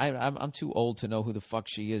girl. I'm too old to know who the fuck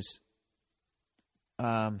she is.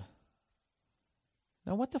 Now,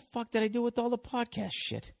 what the fuck did I do with all the podcast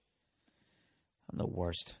shit? I'm the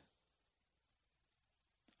worst.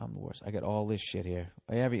 I got all this shit here.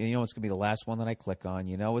 You know it's going to be the last one that I click on.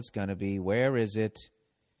 You know it's going to be. Where is it?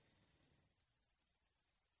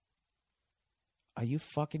 Are you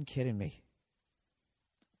fucking kidding me?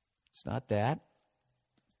 It's not that.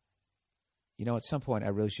 You know, at some point, I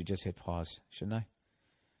really should just hit pause, shouldn't I?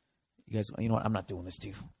 You guys, you know what? I'm not doing this to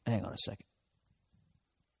you. Hang on a second.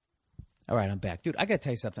 All right, I'm back. Dude, I got to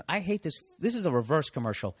tell you something. I hate this. This is a reverse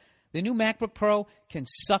commercial. The new MacBook Pro can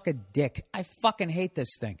suck a dick. I fucking hate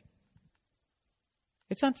this thing.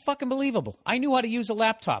 It's unfucking believable. I knew how to use a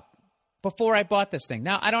laptop before I bought this thing.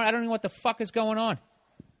 Now, I don't know what the fuck is going on.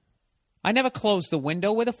 I never closed the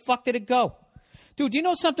window. Where the fuck did it go? Dude, do you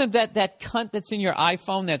know something that cunt that's in your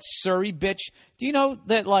iPhone, that Surrey bitch? Do you know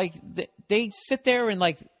that, like, they sit there and,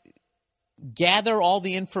 like, gather all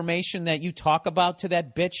the information that you talk about to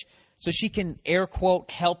that bitch so she can, air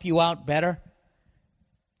quote, help you out better?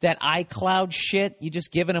 That iCloud shit, you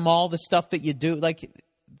just giving them all the stuff that you do. Like,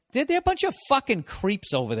 they're a bunch of fucking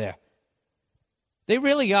creeps over there. They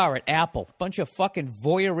really are at Apple. Bunch of fucking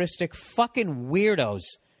voyeuristic fucking weirdos.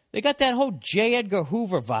 They got that whole J. Edgar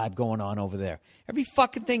Hoover vibe going on over there. Every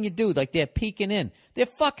fucking thing you do, like they're peeking in. They're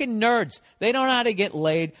fucking nerds. They don't know how to get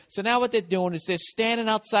laid. So now what they're doing is they're standing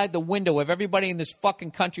outside the window of everybody in this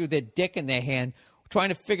fucking country with their dick in their hand, trying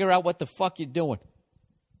to figure out what the fuck you're doing.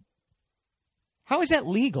 How is that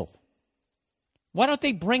legal? Why don't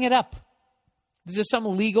they bring it up? Is there some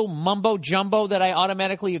legal mumbo-jumbo that I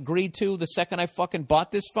automatically agreed to the second I fucking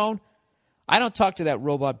bought this phone? I don't talk to that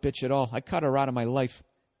robot bitch at all. I cut her out of my life.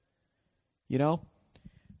 You know?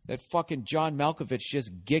 That fucking John Malkovich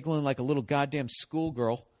just giggling like a little goddamn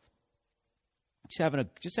schoolgirl.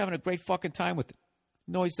 Just having a great fucking time with it.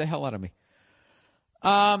 Annoys the hell out of me.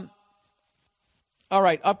 All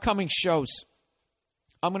right, upcoming shows.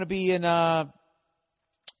 I'm going to be in the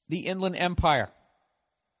Inland Empire,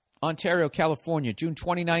 Ontario, California, June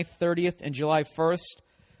 29th, 30th, and July 1st,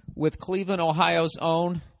 with Cleveland, Ohio's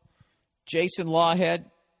own Jason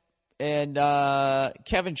Lawhead and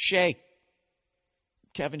Kevin Shea.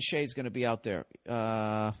 Kevin Shea is going to be out there.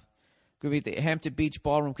 Going to be at the Hampton Beach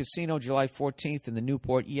Ballroom Casino, July 14th, and the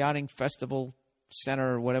Newport Yachting Festival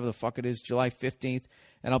Center, or whatever the fuck it is, July 15th.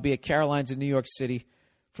 And I'll be at Caroline's in New York City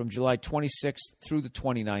from July 26th through the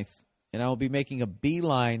 29th. And I will be making a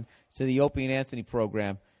beeline to the Opie and Anthony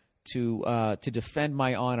program to defend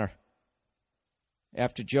my honor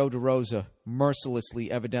after Joe DeRosa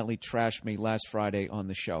mercilessly, evidently trashed me last Friday on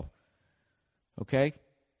the show. Okay?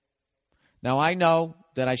 Now, I know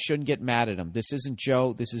that I shouldn't get mad at him. This isn't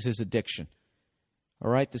Joe. This is his addiction.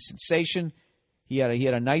 All right? The sensation, he had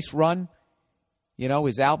a nice run. You know,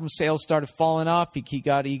 his album sales started falling off. He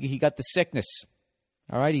got the sickness.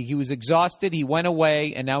 All right? He was exhausted. He went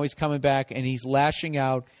away, and now he's coming back, and he's lashing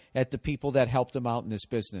out at the people that helped him out in this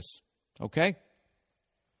business. Okay?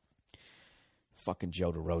 Fucking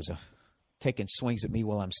Joe DeRosa. Taking swings at me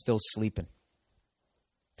while I'm still sleeping.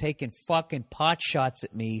 Taking fucking pot shots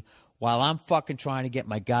at me while I'm fucking trying to get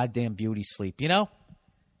my goddamn beauty sleep. You know?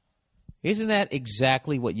 Isn't that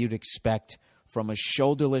exactly what you'd expect from a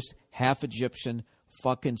shoulderless, half-Egyptian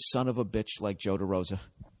fucking son of a bitch like Joe DeRosa?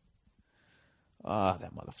 Oh,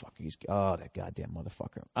 that motherfucker. That goddamn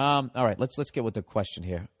motherfucker. All right, let's get with the question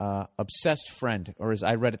here. Obsessed friend, or as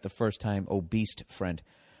I read it the first time, obese friend.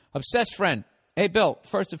 Obsessed friend. Hey, Bill,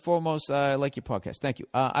 first and foremost, I like your podcast. Thank you.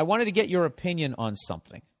 I wanted to get your opinion on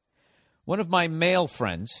something. One of my male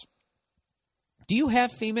friends. Do you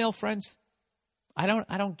have female friends? I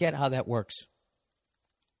don't get how that works.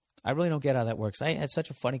 I really don't get how that works. I had such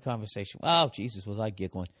a funny conversation. Oh, Jesus, was I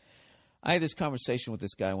giggling. I had this conversation with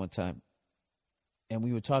this guy one time, and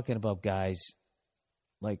we were talking about guys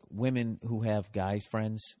like women who have guy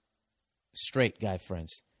friends, straight guy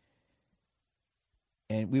friends.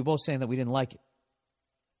 And we were both saying that we didn't like it.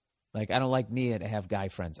 Like, I don't like Nia to have guy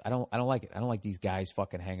friends. I don't like it. I don't like these guys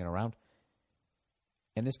fucking hanging around.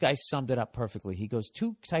 And this guy summed it up perfectly. He goes,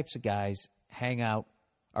 2 types of guys hang out,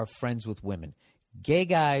 are friends with women. Gay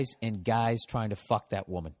guys and guys trying to fuck that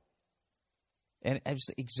woman. And that's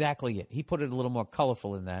exactly it. He put it a little more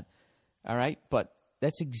colorful than that. All right? But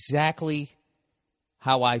that's exactly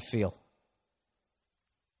how I feel.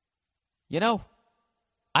 You know,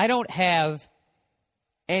 I don't have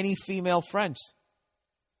any female friends.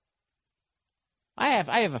 I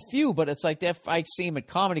have a few, but it's like if I see them at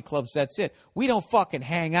comedy clubs, that's it. We don't fucking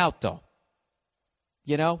hang out, though.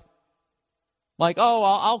 You know? Like, oh,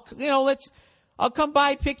 I'll come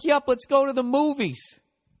by, pick you up, let's go to the movies.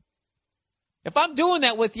 If I'm doing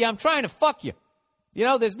that with you, I'm trying to fuck you. You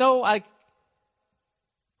know, there's no, like,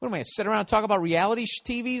 what am I, sit around and talk about reality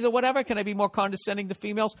TVs or whatever? Can I be more condescending to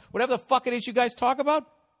females? Whatever the fuck it is you guys talk about?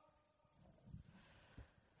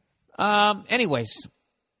 Anyways,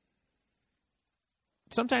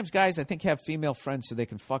 sometimes guys, I think, have female friends so they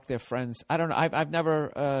can fuck their friends. I don't know. I've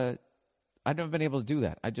never been able to do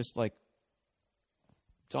that. I just, like,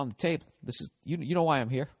 it's on the table. This is, you know why I'm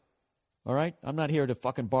here. All right? I'm not here to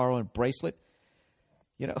fucking borrow a bracelet.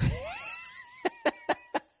 You know.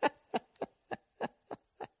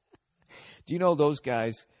 Do you know those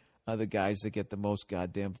guys are the guys that get the most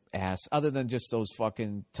goddamn ass, other than just those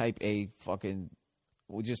fucking type A fucking,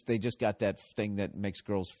 they just got that thing that makes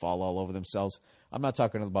girls fall all over themselves. I'm not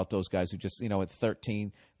talking about those guys who just, at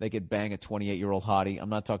 13, they could bang a 28-year-old hottie. I'm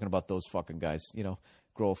not talking about those fucking guys,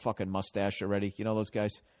 grow a fucking mustache already. You know those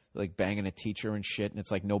guys? Like banging a teacher and shit, and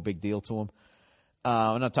it's like no big deal to them.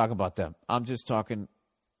 I'm not talking about them. I'm just talking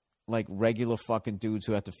like regular fucking dudes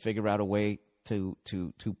who have to figure out a way to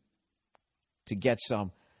get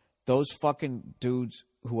some. Those fucking dudes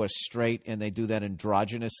who are straight and they do that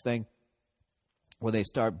androgynous thing where they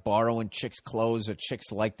start borrowing chicks' clothes or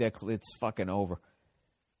chicks like their clothes, it's fucking over.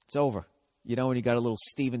 It's over. When you got a little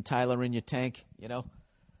Steven Tyler in your tank,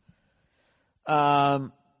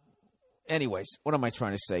 Anyways, what am I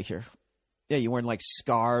trying to say here? Yeah, you're wearing like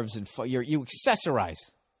scarves and you accessorize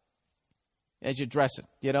as you're dressing.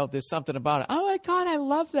 There's something about it. Oh my God, I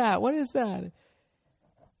love that. What is that?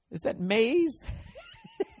 Is that maize?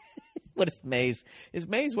 What is maize? Is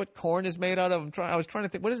maize what corn is made out of? I was trying to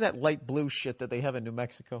think. What is that light blue shit that they have in New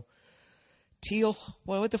Mexico? Teal?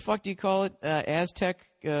 Well, what the fuck do you call it? Aztec?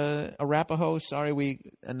 Arapaho? Sorry,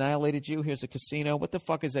 we annihilated you. Here's a casino. What the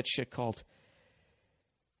fuck is that shit called?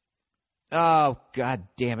 Oh, God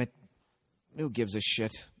damn it. Who gives a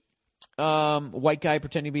shit? White guy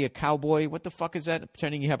pretending to be a cowboy. What the fuck is that?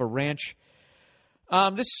 Pretending you have a ranch.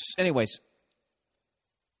 Anyways.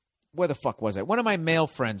 Where the fuck was I? One of my male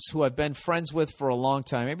friends who I've been friends with for a long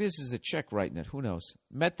time. Maybe this is a chick writing it. Who knows?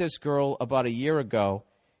 Met this girl about a year ago,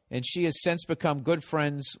 and she has since become good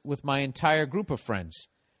friends with my entire group of friends.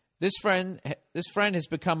 This friend has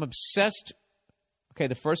become obsessed. Okay,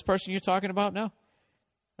 the first person you're talking about now?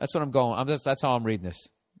 That's what I'm going. That's how I'm reading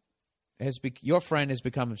this. Your friend has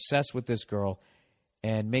become obsessed with this girl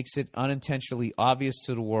and makes it unintentionally obvious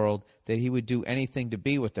to the world that he would do anything to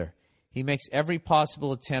be with her. He makes every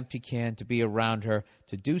possible attempt he can to be around her,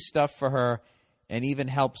 to do stuff for her, and even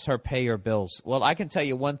helps her pay her bills. Well, I can tell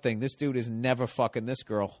you one thing. This dude is never fucking this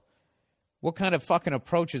girl. What kind of fucking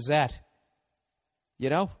approach is that?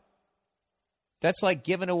 That's like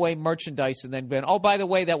giving away merchandise and then being, oh, by the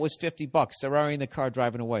way, that was $50. They're already in the car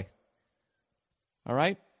driving away. All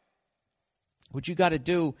right? What you got to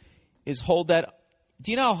do is hold that.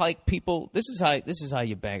 Do you know how, like, people, this is how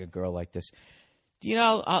you bang a girl like this. Do you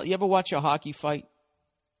know, you ever watch a hockey fight?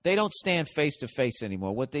 They don't stand face to face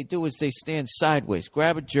anymore. What they do is they stand sideways,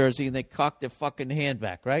 grab a jersey, and they cock their fucking hand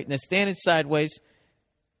back, right? And they're standing sideways,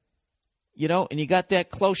 and you got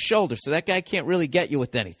that close shoulder, so that guy can't really get you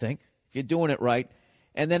with anything if you're doing it right.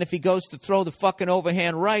 And then if he goes to throw the fucking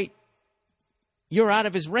overhand right, you're out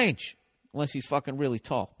of his range, unless he's fucking really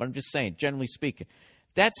tall. But I'm just saying, generally speaking.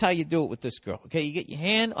 That's how you do it with this girl, okay? You get your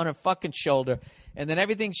hand on her fucking shoulder, and then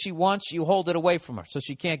everything she wants, you hold it away from her so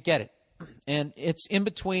she can't get it. And it's in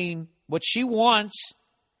between what she wants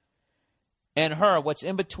and her. What's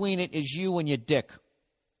in between it is you and your dick,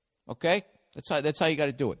 okay? That's how you got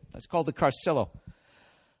to do it. That's called the Carcillo.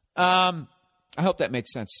 I hope that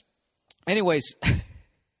makes sense. Anyways,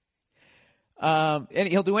 and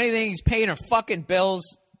he'll do anything. He's paying her fucking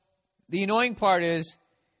bills. The annoying part is,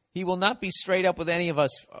 he will not be straight up with any of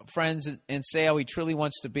us friends and say how he truly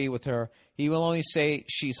wants to be with her. He will only say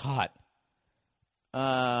she's hot.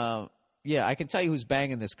 Yeah, I can tell you who's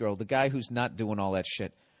banging this girl. The guy who's not doing all that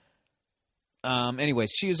shit.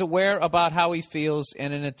 Anyways, she is aware about how he feels.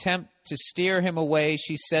 In an attempt to steer him away,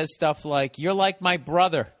 she says stuff like, "You're like my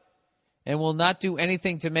brother," and will not do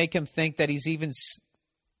anything to make him think that he's even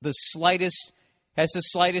the slightest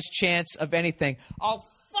chance of anything. Oh,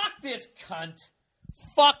 fuck this cunt.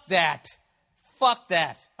 Fuck that. Fuck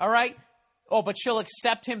that. All right? Oh, but she'll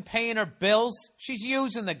accept him paying her bills? She's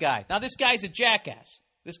using the guy. Now, this guy's a jackass.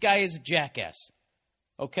 This guy is a jackass.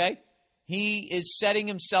 Okay? He is setting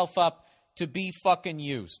himself up to be fucking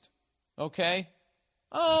used. Okay?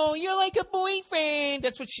 Oh, you're like a boyfriend.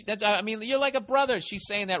 You're like a brother. She's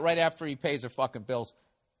saying that right after he pays her fucking bills.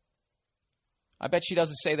 I bet she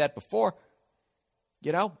doesn't say that before.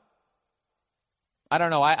 You know? I don't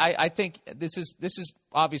know. I think this is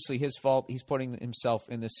obviously his fault. He's putting himself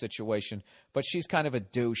in this situation. But she's kind of a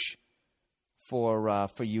douche for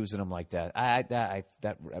using him like that.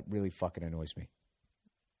 That really fucking annoys me.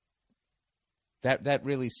 That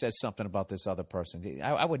really says something about this other person.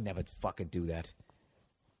 I would never fucking do that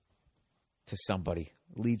to somebody.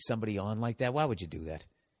 Lead somebody on like that. Why would you do that?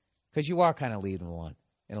 Because you are kind of leading them on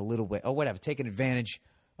in a little way. Or whatever. Taking advantage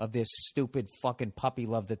of this stupid fucking puppy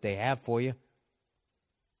love that they have for you.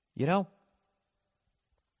 You know?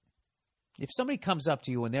 If somebody comes up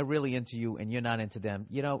to you and they're really into you and you're not into them,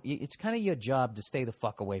 you know, it's kind of your job to stay the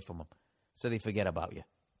fuck away from them so they forget about you.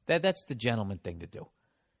 That's the gentleman thing to do.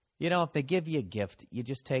 You know, if they give you a gift, you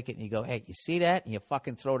just take it and you go, hey, you see that? And you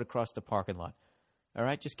fucking throw it across the parking lot. All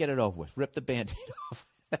right? Just get it over with. Rip the Band-Aid off.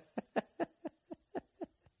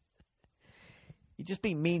 You just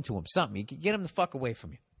be mean to him, something. You can get him the fuck away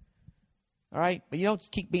from you. All right? But you don't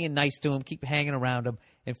just keep being nice to him, keep hanging around him,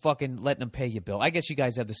 and fucking letting him pay your bill. I guess you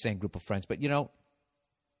guys have the same group of friends. But, you know,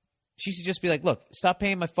 she should just be like, look, stop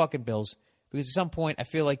paying my fucking bills. Because at some point, I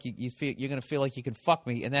feel like you're going to feel like you can fuck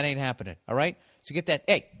me, and that ain't happening. All right? So get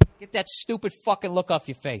that stupid fucking look off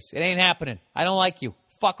your face. It ain't happening. I don't like you.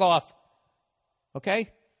 Fuck off.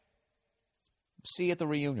 Okay? See you at the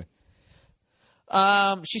reunion.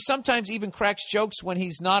 She sometimes even cracks jokes when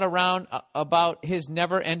he's not around about his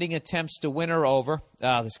never-ending attempts to win her over.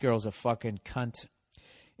 This girl's a fucking cunt.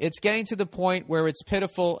 It's getting to the point where it's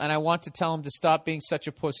pitiful, and I want to tell him to stop being such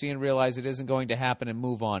a pussy and realize it isn't going to happen and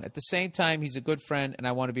move on. At the same time, he's a good friend, and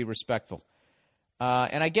I want to be respectful.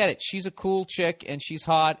 And I get it. She's a cool chick, and she's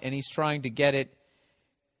hot, and he's trying to get it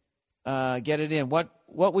in. What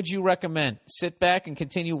would you recommend? Sit back and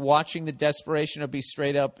continue watching the desperation, or be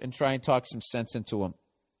straight up and try and talk some sense into him?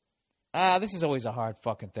 This is always a hard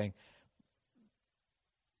fucking thing.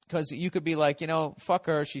 Because you could be like, you know, fuck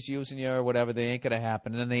her, she's using you or whatever, they ain't going to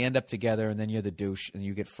happen. And then they end up together, and then you're the douche, and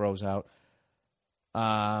you get froze out.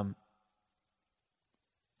 But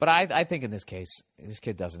I think in this case, this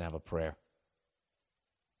kid doesn't have a prayer.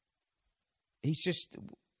 He's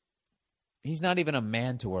not even a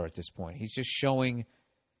man to her at this point. He's just showing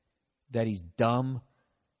that he's dumb,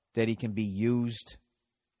 that he can be used,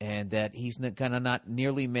 and that he's going to not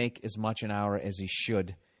nearly make as much an hour as he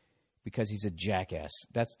should because he's a jackass.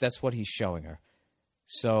 That's what he's showing her.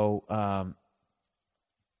 So,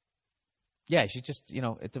 yeah, she just, you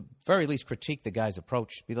know, at the very least critique the guy's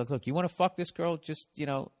approach. Be like, look, you want to fuck this girl? Just, you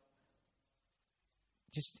know,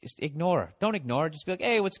 just ignore her. Don't ignore her. Just be like,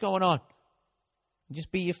 hey, what's going on?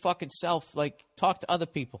 Just be your fucking self. Like, talk to other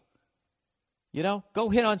people. You know? Go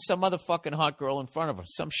hit on some other fucking hot girl in front of her.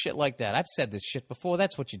 Some shit like that. I've said this shit before.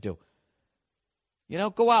 That's what you do. You know?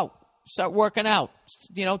 Go out. Start working out.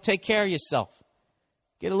 You know? Take care of yourself.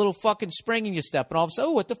 Get a little fucking spring in your step. And all of a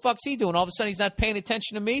sudden, oh, what the fuck's he doing? All of a sudden, he's not paying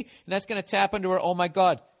attention to me. And that's going to tap into her, oh, my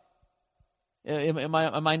God. Am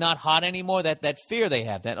I not hot anymore? That fear they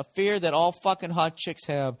have. That a fear that all fucking hot chicks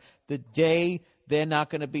have the day they're not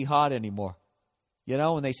going to be hot anymore. You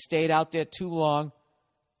know, and they stayed out there too long.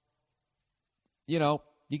 You know,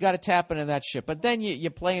 you got to tap into that shit. But then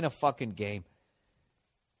you're playing a fucking game.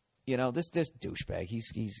 You know, this douchebag,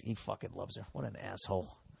 he fucking loves her. What an asshole.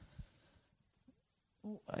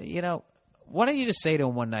 You know, why don't you just say to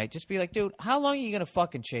him one night, just be like, dude, how long are you going to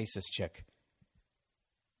fucking chase this chick?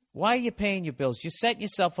 Why are you paying your bills? You're setting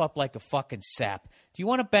yourself up like a fucking sap. Do you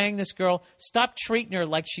want to bang this girl? Stop treating her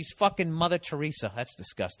like she's fucking Mother Teresa. That's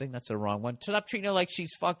disgusting. That's the wrong one. Stop treating her like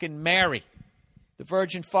she's fucking Mary. The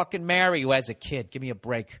Virgin fucking Mary who has a kid. Give me a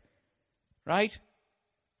break. Right?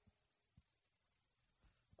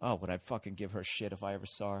 Oh, would I fucking give her shit if I ever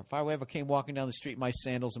saw her? If I ever came walking down the street in my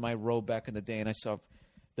sandals and my robe back in the day and I saw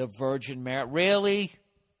the Virgin Mary. Really?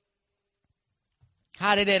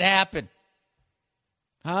 How did it happen?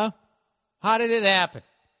 Huh? How did it happen?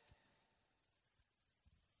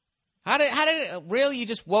 How did it really? You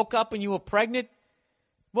just woke up and you were pregnant?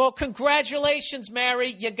 Well, congratulations, Mary.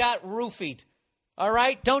 You got roofied. All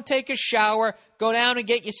right? Don't take a shower. Go down and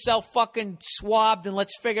get yourself fucking swabbed, and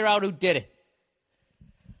let's figure out who did it.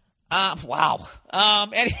 Wow. Oh,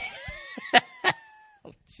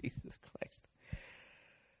 Jesus Christ.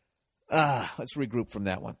 Let's regroup from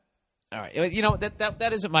that one. All right. You know,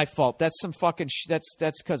 that isn't my fault. That's some fucking that's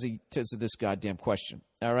because of this goddamn question.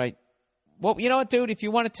 All right? Well, you know what, dude? If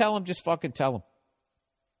you want to tell him, just fucking tell him.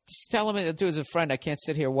 Just tell him, dude, as a friend, I can't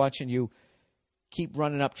sit here watching you keep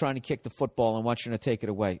running up trying to kick the football and watching her take it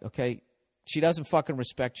away, okay? She doesn't fucking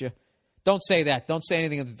respect you. Don't say that. Don't say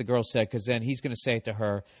anything that the girl said, because then he's going to say it to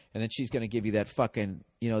her, and then she's going to give you that fucking,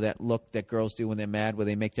 you know, that look that girls do when they're mad, where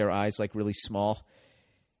they make their eyes, like, really small.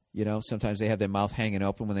 You know, sometimes they have their mouth hanging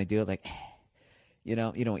open when they do it, like, you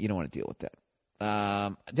know, you don't want to deal with that.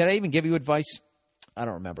 Did I even give you advice? I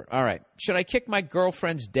don't remember. All right. Should I kick my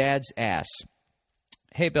girlfriend's dad's ass?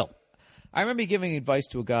 Hey, Bill. I remember giving advice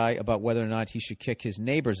to a guy about whether or not he should kick his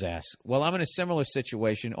neighbor's ass. Well, I'm in a similar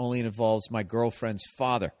situation, only it involves my girlfriend's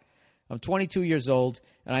father. I'm 22 years old,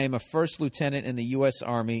 and I am a first lieutenant in the U.S.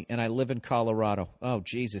 Army, and I live in Colorado. Oh,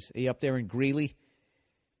 Jesus. Are you up there in Greeley?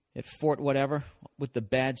 At Fort whatever? With the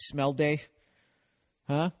bad smell day?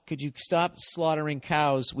 Huh? Could you stop slaughtering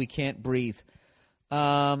cows? We can't breathe.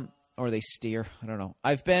 Or they steer. I don't know.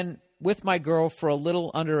 I've been with my girl for a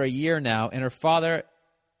little under a year now, and her father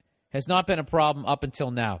has not been a problem up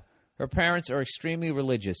until now. Her parents are extremely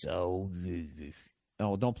religious. Oh,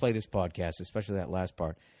 don't play this podcast, especially that last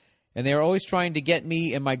part. And they are always trying to get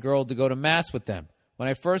me and my girl to go to Mass with them. When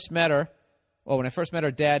I first met her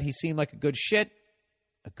dad, he seemed like a good shit.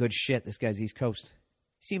 A good shit. This guy's East Coast.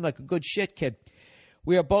 He seemed like a good shit kid.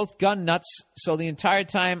 We are both gun nuts, so the entire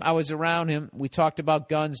time I was around him, we talked about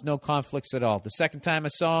guns, no conflicts at all. The second time I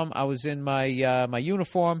saw him, I was in my my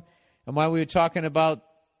uniform, and while we were talking about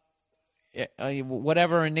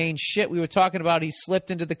whatever inane shit we were talking about, he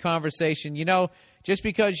slipped into the conversation. You know, just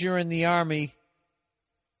because you're in the Army,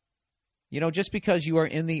 just because you are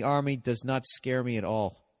in the Army does not scare me at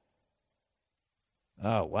all.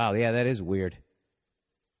 Oh, wow. Yeah, that is weird.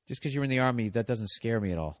 Just because you're in the Army, that doesn't scare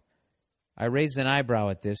me at all. I raised an eyebrow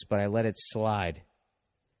at this, but I let it slide.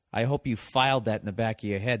 I hope you filed that in the back of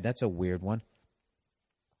your head. That's a weird one.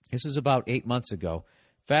 This was about 8 months ago.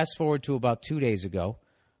 Fast forward to about 2 days ago.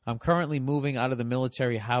 I'm currently moving out of the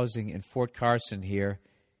military housing in Fort Carson here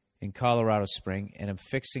in Colorado Springs, and I'm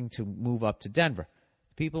fixing to move up to Denver.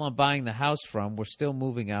 The people I'm buying the house from were still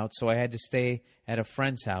moving out, so I had to stay at a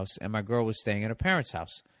friend's house, and my girl was staying at her parents'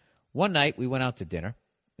 house. One night, we went out to dinner,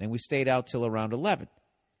 and we stayed out till around 11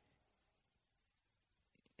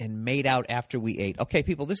 and made out after we ate. Okay,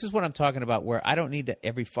 people, this is what I'm talking about, where I don't need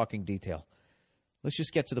every fucking detail. Let's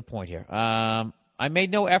just get to the point here. I made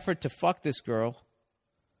no effort to fuck this girl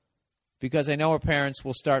because I know her parents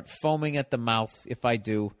will start foaming at the mouth if I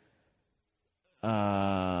do,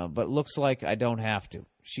 but looks like I don't have to.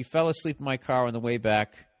 She fell asleep in my car on the way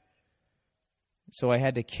back, so I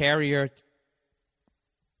had to carry her.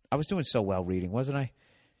 I was doing so well reading, wasn't I?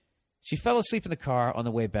 She fell asleep in the car on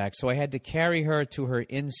the way back, so I had to carry her to her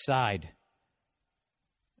inside.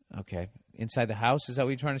 Okay, inside the house, is that what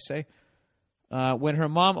you're trying to say? When her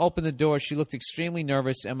mom opened the door, she looked extremely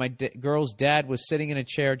nervous, and my girl's dad was sitting in a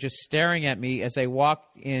chair just staring at me as I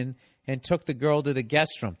walked in and took the girl to the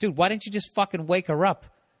guest room. Dude, why didn't you just fucking wake her up?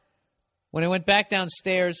 When I went back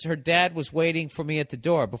downstairs, her dad was waiting for me at the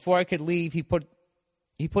door. Before I could leave, he put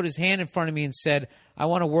his hand in front of me and said, "I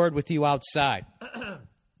want a word with you outside."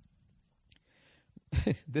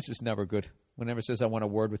 This is never good. Whenever it says, "I want a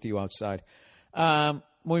word with you outside." When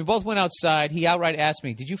we both went outside, he outright asked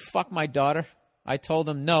me, "Did you fuck my daughter?" I told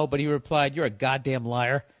him no, but he replied, "You're a goddamn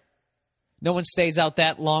liar. No one stays out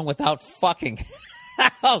that long without fucking."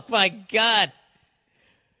 Oh, my God.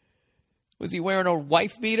 Was he wearing a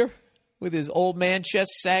wife beater with his old man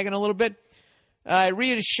chest sagging a little bit? I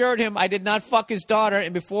reassured him I did not fuck his daughter,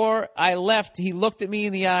 and before I left, he looked at me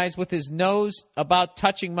in the eyes with his nose about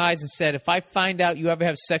touching mine and said, "If I find out you ever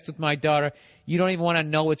have sex with my daughter, you don't even want to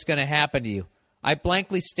know what's going to happen to you." I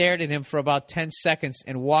blankly stared at him for about 10 seconds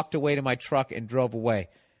and walked away to my truck and drove away.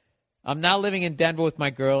 I'm now living in Denver with my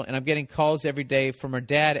girl, and I'm getting calls every day from her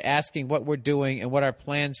dad asking what we're doing and what our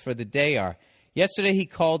plans for the day are. Yesterday, he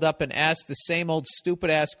called up and asked the same old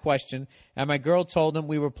stupid-ass question, and my girl told him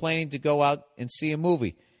we were planning to go out and see a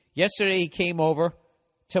movie. Yesterday, he came over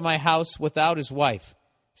to my house without his wife.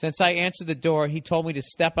 Since I answered the door, he told me to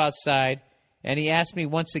step outside, and he asked me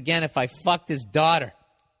once again if I fucked his daughter.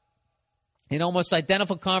 An almost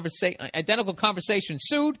identical conversation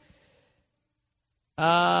ensued,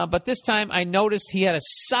 but this time I noticed he had a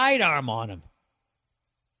sidearm on him.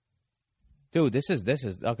 Dude, this is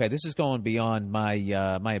okay. This is going beyond my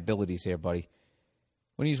my abilities here, buddy.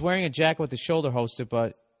 When he's wearing a jacket with the shoulder holster,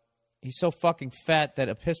 but he's so fucking fat that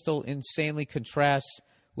a pistol insanely contrasts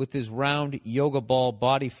with his round yoga ball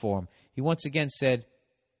body form. He once again said,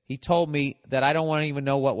 he told me that I don't want to even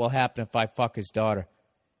know what will happen if I fuck his daughter.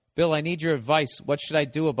 Bill, I need your advice. What should I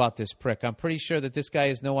do about this prick? I'm pretty sure that this guy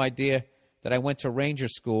has no idea that I went to ranger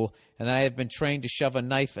school and that I have been trained to shove a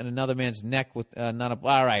knife in another man's neck with not a...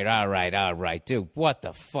 All right, dude. What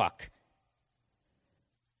the fuck?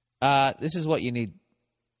 This is what you need.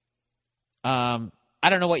 I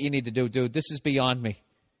don't know what you need to do, dude. This is beyond me.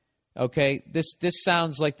 Okay? This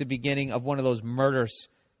sounds like the beginning of one of those murders.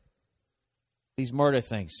 These murder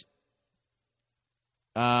things.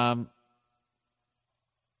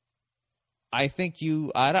 I think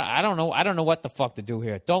I don't know what the fuck to do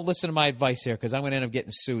here. Don't listen to my advice here because I'm going to end up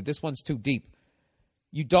getting sued. This one's too deep.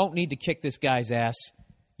 You don't need to kick this guy's ass.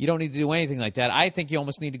 You don't need to do anything like that. I think you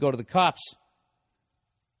almost need to go to the cops.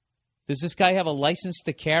 Does this guy have a license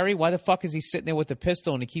to carry? Why the fuck is he sitting there with the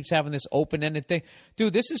pistol and he keeps having this open-ended thing?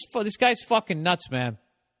 Dude, this guy's fucking nuts, man.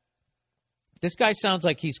 This guy sounds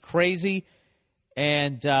like he's crazy,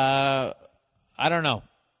 and I don't know.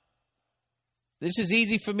 This is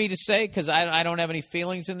easy for me to say because I don't have any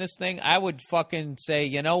feelings in this thing. I would fucking say,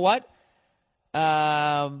 you know what?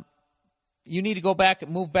 You need to go back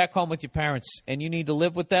and move back home with your parents, and you need to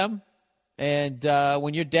live with them. And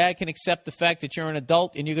when your dad can accept the fact that you're an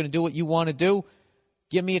adult and you're going to do what you want to do,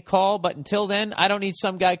 give me a call. But until then, I don't need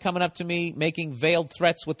some guy coming up to me making veiled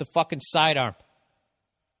threats with the fucking sidearm.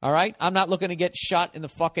 All right? I'm not looking to get shot in the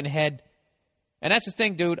fucking head. And that's the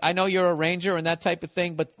thing, dude. I know you're a ranger and that type of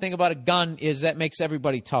thing, but the thing about a gun is that makes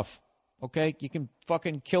everybody tough. Okay? You can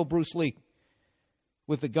fucking kill Bruce Lee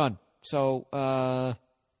with a gun. So,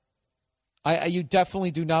 you definitely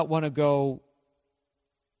do not want to go,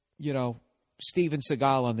 Steven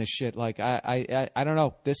Seagal on this shit. Like, I don't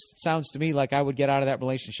know. This sounds to me like I would get out of that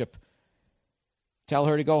relationship. Tell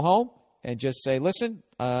her to go home and just say, listen,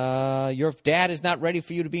 your dad is not ready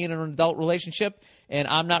for you to be in an adult relationship, and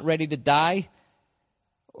I'm not ready to die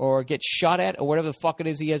or get shot at or whatever the fuck it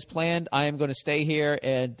is he has planned. I am going to stay here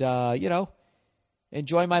and,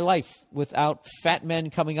 enjoy my life without fat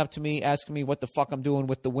men coming up to me asking me what the fuck I'm doing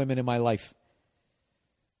with the women in my life.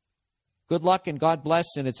 Good luck and God bless,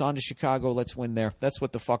 and it's on to Chicago. Let's win there. That's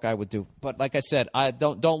what the fuck I would do. But like I said, I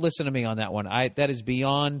don't listen to me on that one. That is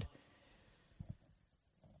beyond.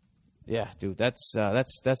 Yeah, dude, that's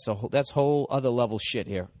whole other level shit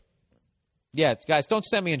here. Yeah, guys, don't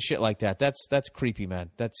send me in shit like that. That's creepy, man.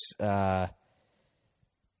 That's all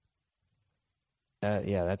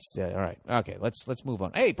right. Okay, let's move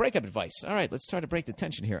on. Hey, breakup advice. All right, let's try to break the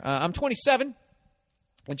tension here. I'm 27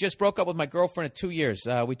 and just broke up with my girlfriend in 2 years.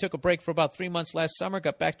 We took a break for about 3 months last summer,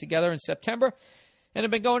 got back together in September, and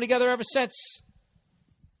have been going together ever since.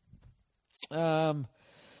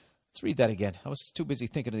 Let's read that again. I was too busy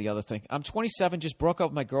thinking of the other thing. I'm 27, just broke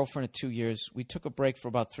up with my girlfriend in 2 years. We took a break for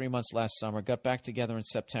about 3 months last summer, got back together in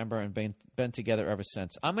September, and been together ever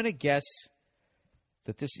since. I'm going to guess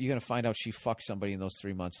that you're going to find out she fucked somebody in those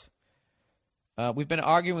 3 months. We've been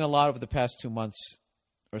arguing a lot over the past 2 months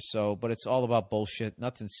or so, but it's all about bullshit,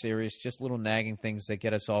 nothing serious, just little nagging things that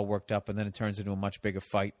get us all worked up, and then it turns into a much bigger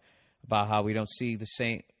fight about how we don't see the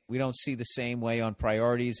same way on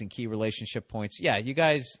priorities and key relationship points. Yeah, you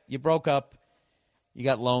guys, you broke up, you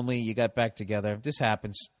got lonely, you got back together. This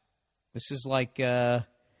happens. This is like the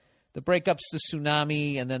breakup's the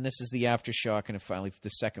tsunami, and then this is the aftershock, and finally the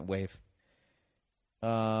second wave.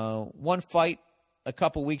 One fight a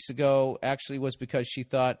couple weeks ago actually was because she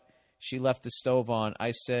thought she left the stove on. I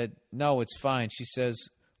said, no, it's fine. She says,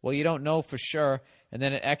 well, you don't know for sure, and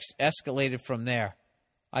then it escalated from there.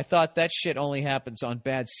 I thought that shit only happens on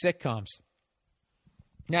bad sitcoms.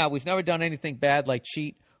 Now, we've never done anything bad like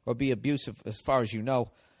cheat or be abusive, as far as you know,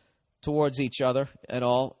 towards each other at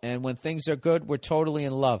all. And when things are good, we're totally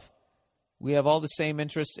in love. We have all the same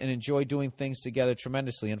interests and enjoy doing things together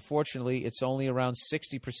tremendously. Unfortunately, it's only around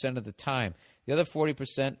 60% of the time. The other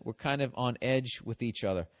 40%, we're kind of on edge with each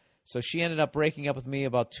other. So she ended up breaking up with me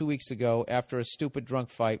about 2 weeks ago after a stupid drunk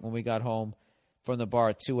fight when we got home from the bar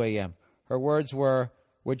at 2 a.m. Her words were,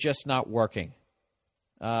 we're just not working.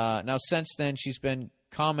 Now, since then, she's been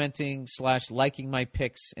commenting / liking my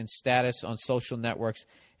pics and status on social networks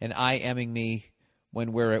and IMing me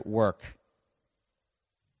when we're at work.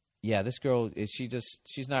 Yeah, this girl,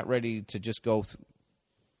 she's not ready to just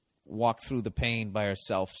walk through the pain by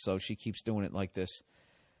herself, so she keeps doing it like this.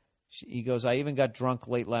 He goes, I even got drunk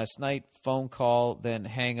late last night, phone call, then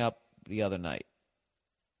hang up the other night.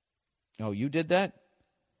 Oh, you did that?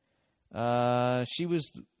 She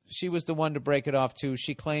she was the one to break it off too.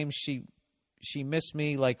 She claims she missed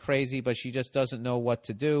me like crazy, but she just doesn't know what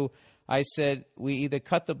to do. I said, we either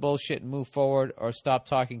cut the bullshit and move forward or stop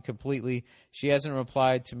talking completely. She hasn't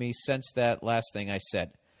replied to me since that last thing I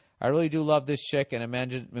said. I really do love this chick and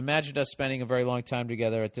imagined us spending a very long time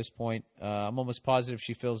together at this point. I'm almost positive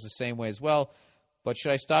she feels the same way as well. But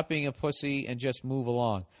should I stop being a pussy and just move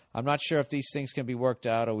along? I'm not sure if these things can be worked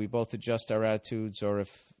out or we both adjust our attitudes or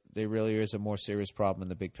if there really is a more serious problem in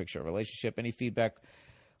the big picture of a relationship. Any feedback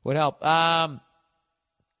would help. I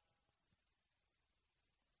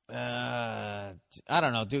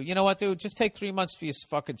don't know, dude. You know what, dude? Just take 3 months for your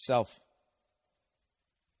fucking self.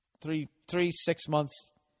 6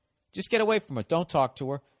 months. Just get away from her. Don't talk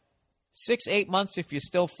to her. 6, 8 months if you're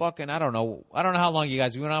still fucking. I don't know how long you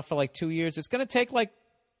guys. We went out for like 2 years. It's gonna take like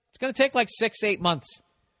 6, 8 months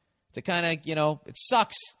to kind of, it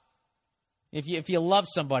sucks. If you love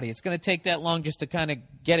somebody, it's gonna take that long just to kind of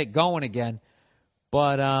get it going again.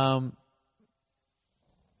 But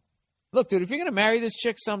look, dude, if you're going to marry this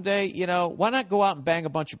chick someday, why not go out and bang a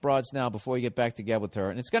bunch of broads now before you get back together with her?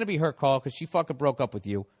 And it's going to be her call because she fucking broke up with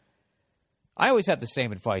you. I always have the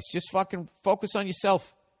same advice. Just fucking focus on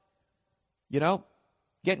yourself. Get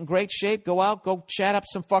in great shape. Go out. Go chat up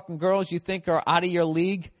some fucking girls you think are out of your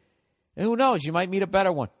league. And who knows? You might meet a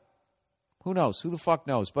better one. Who knows? Who the fuck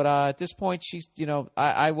knows? But at this point, she's,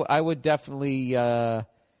 I would definitely, you're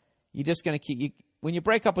just going to keep... When you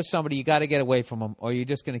break up with somebody, you got to get away from them, or you're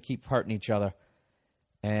just going to keep hurting each other.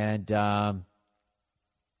 And, I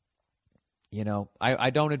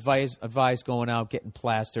don't advise going out, getting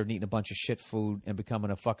plastered, and eating a bunch of shit food, and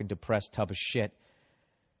becoming a fucking depressed tub of shit.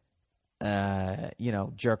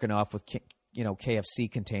 Jerking off with,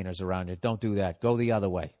 KFC containers around you. Don't do that. Go the other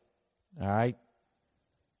way. All right?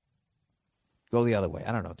 Go the other way.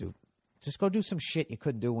 I don't know, dude. Just go do some shit you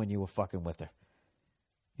couldn't do when you were fucking with her.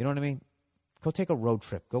 You know what I mean? Go take a road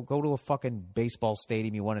trip. Go to a fucking baseball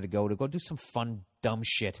stadium you wanted to go to. Go do some fun, dumb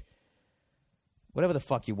shit. Whatever the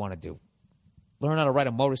fuck you want to do. Learn how to ride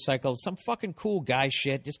a motorcycle. Some fucking cool guy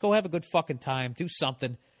shit. Just go have a good fucking time. Do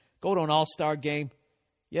something. Go to an all-star game.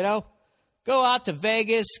 Go out to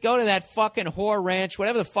Vegas. Go to that fucking whore ranch.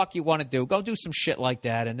 Whatever the fuck you want to do. Go do some shit like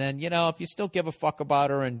that. And then, if you still give a fuck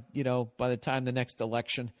about her and, by the time the next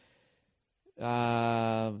election, then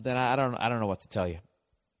I don't know what to tell you.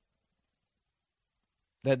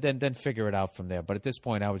 Then figure it out from there. But at this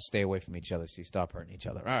point, I would stay away from each other so you stop hurting each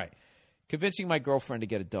other. All right. Convincing my girlfriend to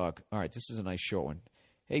get a dog. All right, this is a nice short one.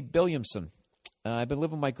 Hey, Billiamson. I've been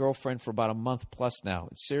living with my girlfriend for about a month plus now.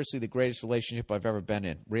 It's seriously the greatest relationship I've ever been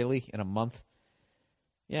in. Really? In a month?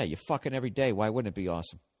 Yeah, you're fucking every day. Why wouldn't it be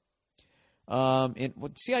awesome?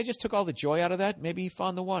 See, I just took all the joy out of that. Maybe you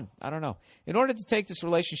found the one. I don't know. In order to take this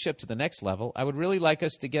relationship to the next level, I would really like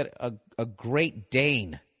us to get a Great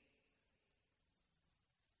Dane.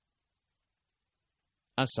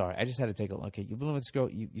 I'm sorry. I just had to take a look. Okay, you've been with this girl.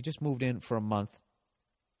 You just moved in for a month.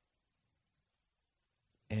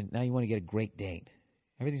 And now you want to get a Great Dane.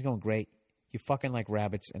 Everything's going great. You're fucking like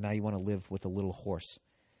rabbits, and now you want to live with a little horse.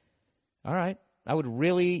 All right. I would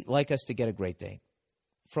really like us to get a Great Dane.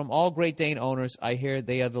 From all Great Dane owners, I hear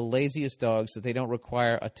they are the laziest dogs, that they don't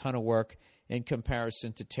require a ton of work in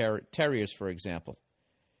comparison to terriers, for example.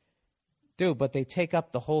 Dude, but they take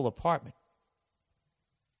up the whole apartment.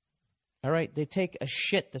 All right, they take a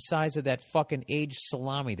shit the size of that fucking aged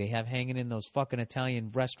salami they have hanging in those fucking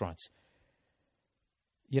Italian restaurants.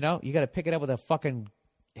 You got to pick it up with a fucking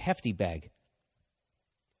hefty bag.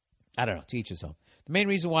 I don't know, to each his own. The main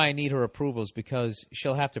reason why I need her approval is because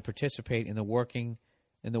she'll have to participate in the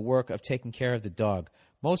work of taking care of the dog.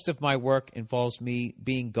 Most of my work involves me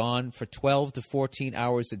being gone for 12 to 14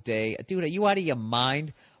 hours a day. Dude, are you out of your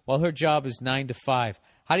mind? While her job is 9 to 5.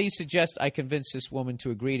 How do you suggest I convince this woman to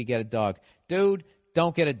agree to get a dog? Dude,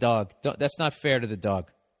 don't get a dog. That's not fair to the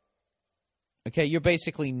dog. Okay, you're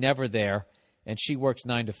basically never there, and she works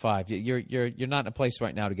 9 to 5. You're not in a place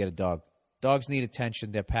right now to get a dog. Dogs need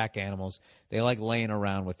attention. They're pack animals. They like laying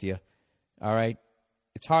around with you. All right?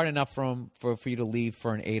 It's hard enough for you to leave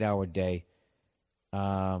for an 8-hour day.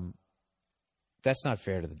 That's not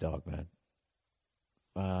fair to the dog, man.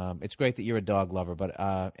 It's great that you're a dog lover, but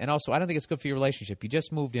and also I don't think it's good for your relationship. You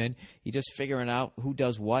just moved in, you're just figuring out who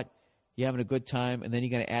does what. You're having a good time, and then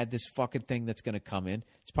you're going to add this fucking thing that's going to come in.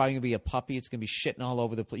 It's probably going to be a puppy. It's going to be shitting all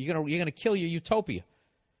over the place. You're going to kill your utopia.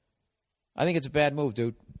 I think it's a bad move,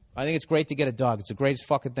 dude. I think it's great to get a dog. It's the greatest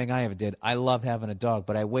fucking thing I ever did. I love having a dog,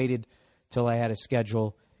 but I waited till I had a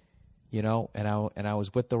schedule, and I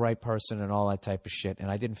was with the right person and all that type of shit,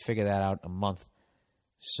 and I didn't figure that out in a month.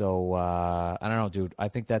 So, I don't know, dude. I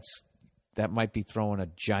think that might be throwing a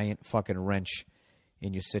giant fucking wrench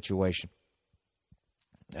in your situation.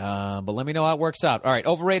 But let me know how it works out. All right,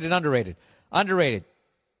 overrated, underrated. Underrated.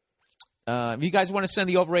 If you guys want to send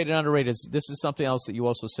the overrated, underrated, this is something else that you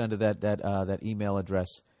also send to that email address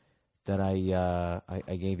that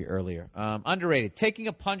I gave you earlier. Underrated. Taking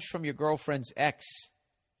a punch from your girlfriend's ex.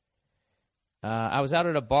 I was out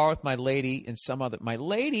at a bar with my lady and some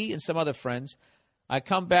other friends. I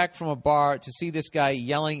come back from a bar to see this guy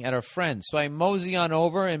yelling at our friends. So I mosey on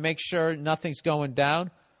over and make sure nothing's going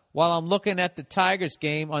down. While I'm looking at the Tigers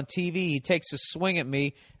game on TV, he takes a swing at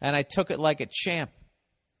me, and I took it like a champ.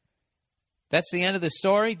 That's the end of the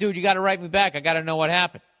story? Dude, you got to write me back. I got to know what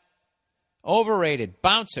happened. Overrated.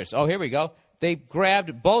 Bouncers. Oh, here we go. They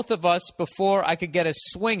grabbed both of us before I could get a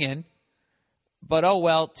swing in. But, oh,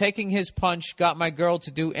 well, taking his punch got my girl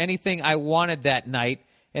to do anything I wanted that night,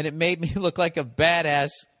 and it made me look like a badass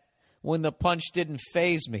when the punch didn't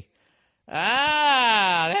faze me.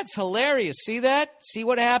 Ah, that's hilarious. See that? See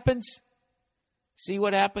what happens? See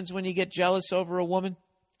what happens when you get jealous over a woman?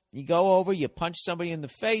 You go over, you punch somebody in the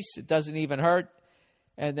face, it doesn't even hurt,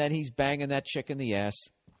 and then he's banging that chick in the ass.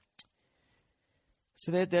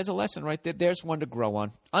 So there's a lesson right there. There's one to grow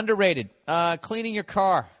on. Underrated. Cleaning your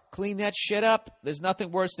car. Clean that shit up. There's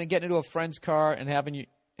nothing worse than getting into a friend's car and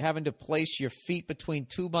having to place your feet between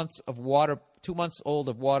 2 months old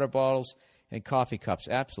of water bottles and coffee cups.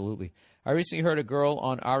 Absolutely. I recently heard a girl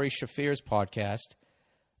on Ari Shafir's podcast.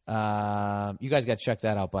 You guys got to check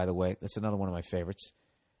that out, by the way. That's another one of my favorites.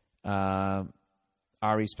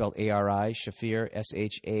 Ari spelled A-R-I, Shafir,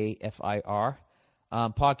 S-H-A-F-I-R.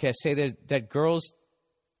 Podcast say that girls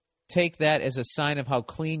take that as a sign of how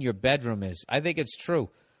clean your bedroom is. I think it's true.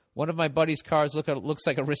 One of my buddy's cars looks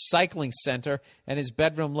like a recycling center, and his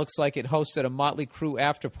bedroom looks like it hosted a Motley Crue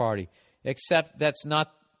after party. Except that's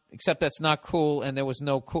not cool, and there was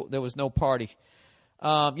no party.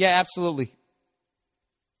 Yeah, absolutely.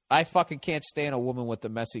 I fucking can't stand a woman with a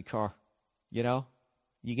messy car. You know,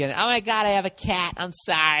 you get, oh my God, I have a cat. I'm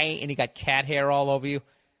sorry, and you got cat hair all over you.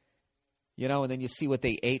 You know, and then you see what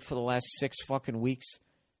they ate for the last 6 fucking weeks.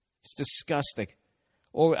 It's disgusting.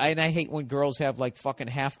 And I hate when girls have like fucking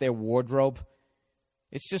half their wardrobe.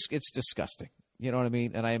 It's disgusting. You know what I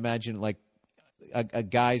mean? And I imagine like a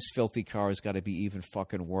guy's filthy car has got to be even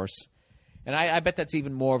fucking worse. And I bet that's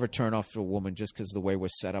even more of a turnoff for a woman just because of the way we're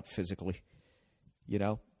set up physically. You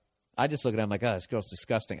know? I just look at them like, oh, this girl's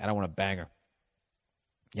disgusting. I don't want to bang her.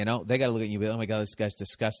 You know? They got to look at you and be like, oh my God, this guy's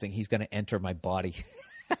disgusting. He's going to enter my body.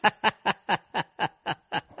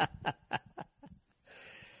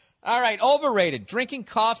 All right, overrated. Drinking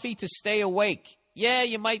coffee to stay awake. Yeah,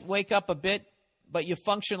 you might wake up a bit, but you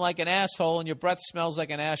function like an asshole and your breath smells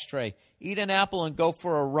like an ashtray. Eat an apple and go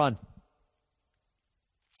for a run.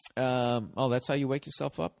 That's how you wake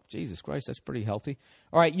yourself up? Jesus Christ, that's pretty healthy.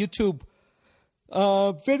 All right, YouTube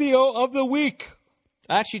video of the week.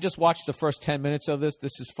 I actually just watched the first 10 minutes of this.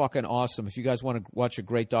 This is fucking awesome. If you guys want to watch a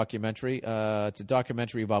great documentary, it's a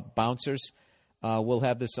documentary about bouncers. We'll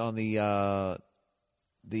have this on the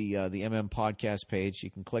MM podcast page.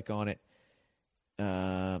 You can click on it.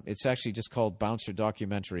 It's actually just called Bouncer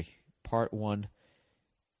Documentary, Part 1.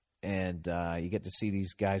 And you get to see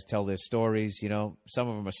these guys tell their stories. You know, some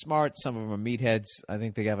of them are smart. Some of them are meatheads. I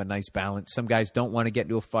think they have a nice balance. Some guys don't want to get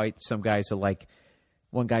into a fight. Some guys are like,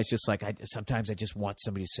 one guy's just like, sometimes I just want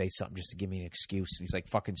somebody to say something just to give me an excuse. He's like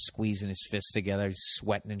fucking squeezing his fists together. He's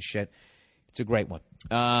sweating and shit. It's a great one.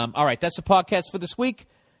 All right, that's the podcast for this week.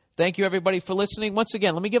 Thank you, everybody, for listening. Once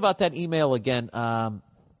again, let me give out that email again,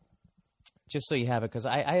 just so you have it, because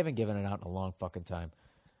I haven't given it out in a long fucking time.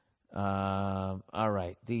 All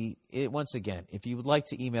right. Once again, if you would like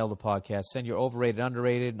to email the podcast, send your overrated,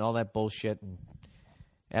 underrated, and all that bullshit, and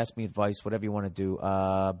ask me advice, whatever you want to do.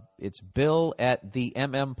 It's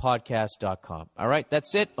bill@themmpodcast.com. All right,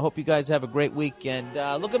 that's it. I hope you guys have a great week, and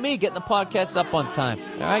look at me getting the podcast up on time.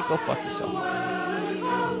 All right, go fuck yourself.